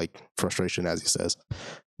slow, like, frustration, as he says.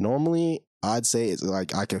 Normally, I'd say it's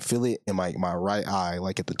like I can feel it in my right eye,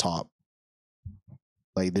 like at the top.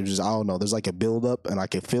 Like, there's just, I don't know, there's like a buildup, and I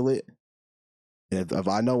can feel it. And if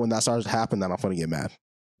I know when that starts to happen, then I'm gonna get mad.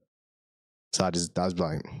 So I was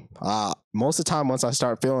like, most of the time, once I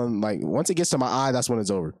start feeling, like, once it gets to my eye, that's when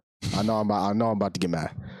it's over. I know I'm about to get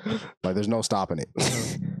mad. Like, there's no stopping it.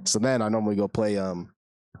 So then I normally go play. I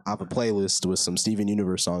have a playlist with some Steven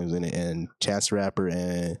Universe songs in it, and Chance the Rapper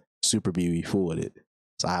and Super Be Fool with it.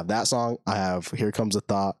 So I have that song. I have Here Comes a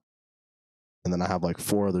Thought, and then I have like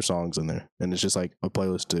 4 other songs in there, and it's just like a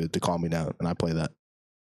playlist to calm me down, and I play that.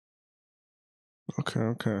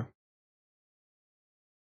 Okay.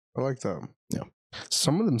 I like that. Yeah.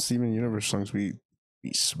 Some of them Steven Universe songs be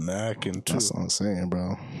smacking too. That's what I'm saying,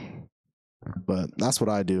 bro. But that's what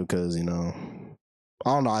I do, because, you know, I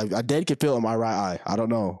don't know. I dead can feel it in my right eye. I don't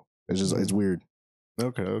know. It's just, it's weird.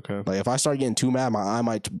 Okay. Like if I start getting too mad, my eye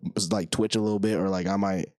might like twitch a little bit, or like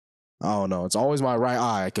I don't know. It's always my right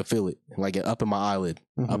eye. I could feel it, like up in my eyelid,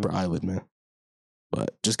 upper eyelid, man.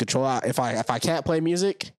 But just control out. If I can't play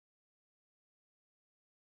music,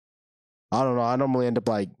 I don't know. I normally end up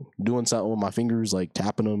like doing something with my fingers, like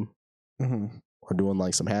tapping them, or doing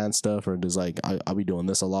like some hand stuff, or just like I'll be doing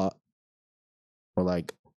this a lot, or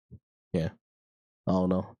like, yeah, I don't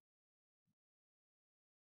know.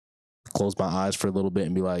 Close my eyes for a little bit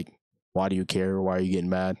and be like, "Why do you care? Why are you getting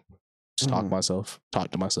mad?" Just talk to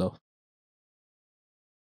myself.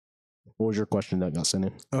 What was your question that got sent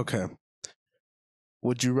in? Okay.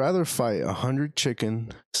 Would you rather fight 100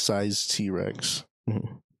 chicken-sized T-Rex?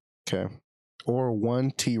 Okay. Or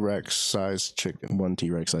one T-Rex-sized chicken? One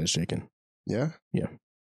T-Rex-sized chicken. Yeah? Yeah.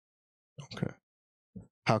 Okay.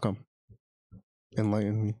 How come?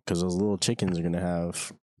 Enlighten me. Because those little chickens are going to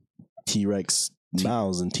have T-Rex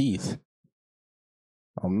mouths and teeth.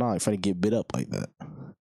 I'm not if I get bit up like that.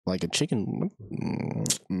 Like a chicken,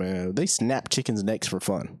 man, they snap chickens' necks for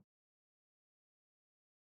fun.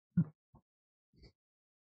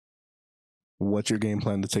 What's your game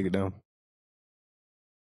plan to take it down?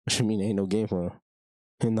 What you mean ain't no game plan?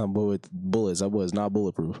 Ain't not bullets. That was not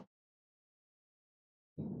bulletproof.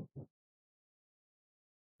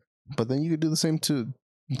 But then you could do the same to...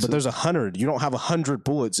 But there's 100. You don't have 100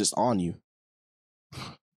 bullets just on you.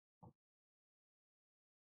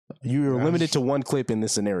 You're limited to one clip in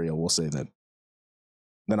this scenario, we'll say that.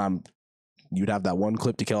 Then you'd have that one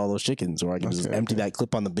clip to kill all those chickens, or I can just empty that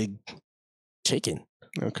clip on the big chicken.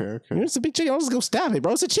 Okay. It's a big chicken. I'll just go stab it,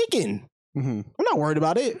 bro. It's a chicken. I'm not worried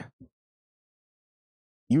about it.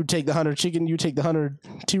 You take the 100 chicken, you take the 100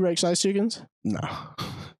 T-Rex sized chickens? No.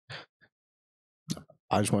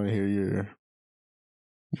 I just want to hear your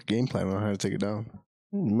game plan on how to take it down.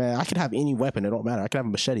 Man, I could have any weapon. It don't matter. I could have a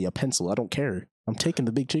machete, a pencil. I don't care. I'm taking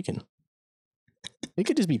the big chicken. It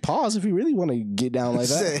could just be paws if you really want to get down like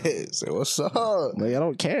that. Say what's up? Like, I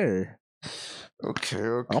don't care.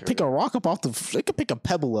 Okay. I'll pick a rock up off the... I could pick a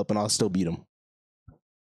pebble up and I'll still beat him.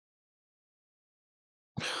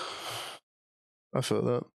 I feel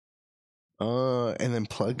that. And then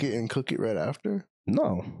plug it and cook it right after?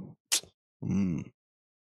 No.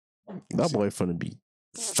 That boy finna be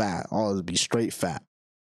fat. Always be straight fat.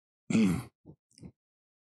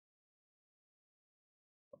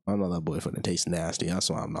 I know that boy finna taste nasty. That's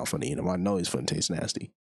why I'm not finna eat him. I know he's finna taste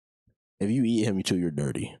nasty. If you eat him, you're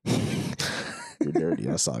dirty. You're dirty.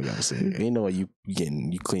 That's all I gotta say. Ain't no way you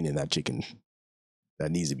cleaning that chicken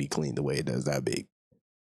that needs to be cleaned the way it does that big.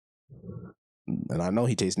 And I know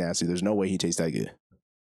he tastes nasty. There's no way he tastes that good.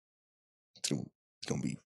 It's gonna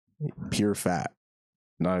be pure fat.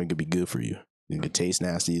 Not even gonna be good for you. It could taste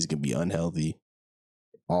nasty. It's gonna be unhealthy.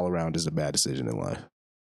 All around is a bad decision in life.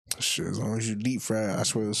 Shit, as long as you deep fry it, I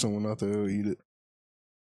swear there's someone out there who'll eat it.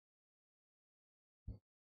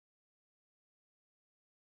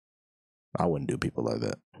 I wouldn't do people like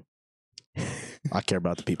that. I care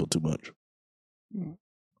about the people too much.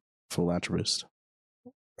 Philanthropist.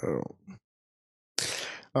 Oh.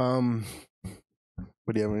 But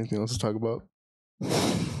do you have anything else to talk about?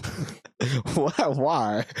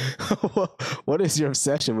 Why? What is your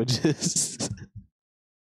obsession with this?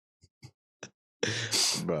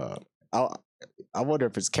 Bro, I wonder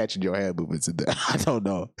if it's catching your hand movements in there. I don't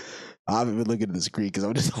know. I haven't been looking at the screen because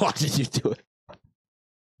I'm just watching you do it.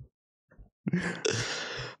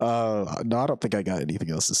 No, I don't think I got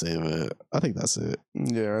anything else to say, but I think that's it.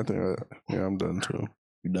 Yeah, I think I'm done too.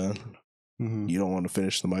 You done? Mm-hmm. You don't want to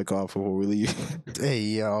finish the mic off before we leave? Hey,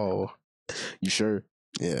 yo. You sure?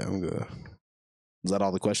 Yeah, I'm good. Is that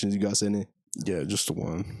all the questions you got sent in? Yeah, just the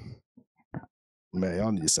one. Man,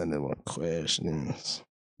 y'all need to send in more questions.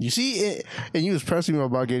 You see it, and you was pressing me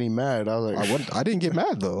about getting mad. I was like, I didn't get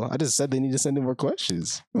mad though. I just said they need to send in more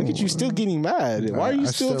questions. Look at you still getting mad. Why are you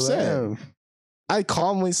still upset? I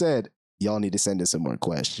calmly said, y'all need to send in some more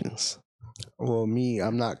questions. Well,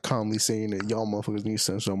 I'm not calmly saying that y'all motherfuckers need to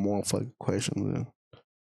send some more fucking questions.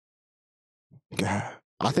 God.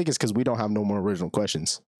 I think it's because we don't have no more original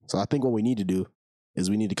questions. So I think what we need to do is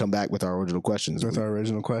we need to come back with our original questions. With our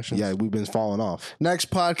original questions? Yeah, we've been falling off. Next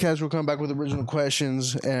podcast, we'll come back with original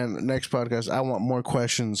questions. And next podcast, I want more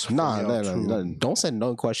questions. No. Don't send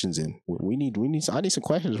no questions in. I need some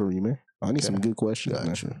questions from you, man. I need some good questions.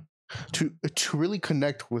 Gotcha. To really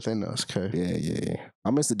connect within us, okay? Yeah.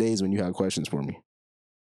 I miss the days when you had questions for me.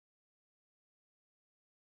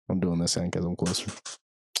 I'm doing this hand because I'm closer.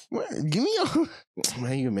 Give me a...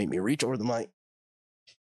 Man, you make me reach over the mic.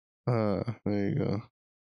 There you go.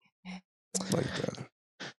 Like that.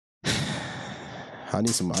 I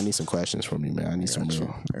need some questions from you, man. I need some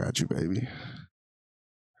real. I got you, baby.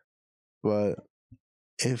 But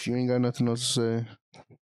if you ain't got nothing else to say,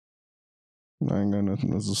 I ain't got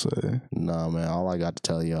nothing else to say. Nah, man. All I got to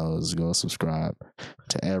tell y'all is go subscribe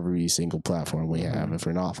to every single platform we have. If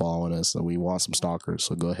you're not following us, we want some stalkers,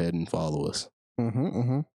 so go ahead and follow us.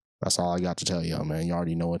 That's all I got to tell y'all, man. You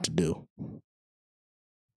already know what to do.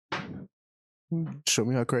 Show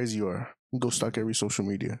me how crazy you are. Go stalk every social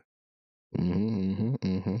media. I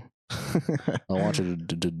want you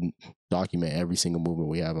to document every single movement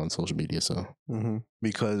we have on social media. So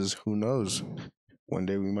because who knows? One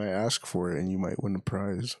day we might ask for it and you might win the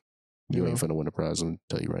prize. You ain't finna win the prize. I'm gonna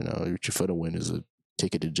tell you right now. What you're finna win is a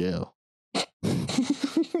ticket to jail.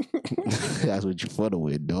 That's what you're finna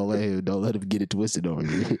win. Don't let him get it twisted over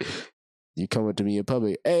you. You come up to me in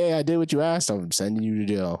public. Hey, I did what you asked. I'm sending you to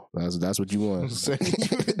jail. That's what you want. Sending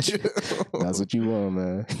you to jail. That's what you want,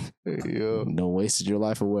 man. Hey, yo. No wasted your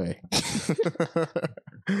life away.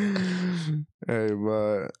 Hey,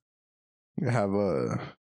 but have a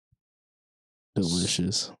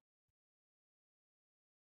delicious.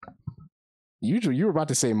 You were about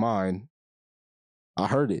to say mine. I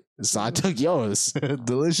heard it, so I took yours.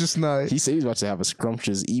 Delicious night. He said he's about to have a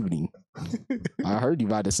scrumptious evening. I heard you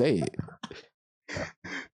about to say it.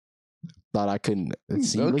 Thought I couldn't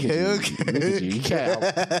see. Okay. Look at you. You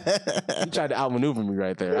tried to outmaneuver me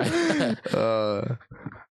right there.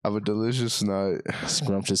 Have a delicious night,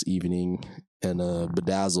 scrumptious evening, and a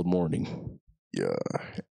bedazzled morning. Yeah,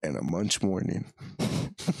 and a munch morning.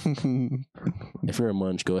 If you're a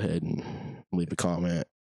munch, go ahead and leave a comment.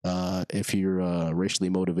 If you're racially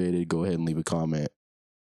motivated, go ahead and leave a comment.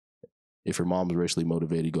 If your mom's racially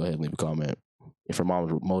motivated, go ahead and leave a comment. If your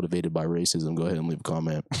mom's motivated by racism, go ahead and leave a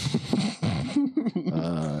comment.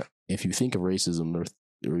 If you think of racism or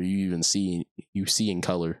you even see in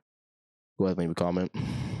color, go ahead and leave a comment.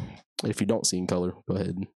 If you don't see in color, go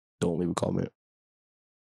ahead and don't leave a comment.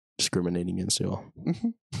 Discriminating against y'all.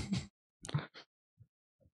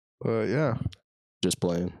 Yeah. Just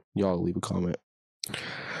playing. Y'all leave a comment.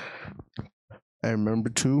 And remember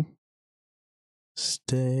to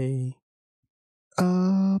stay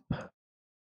up.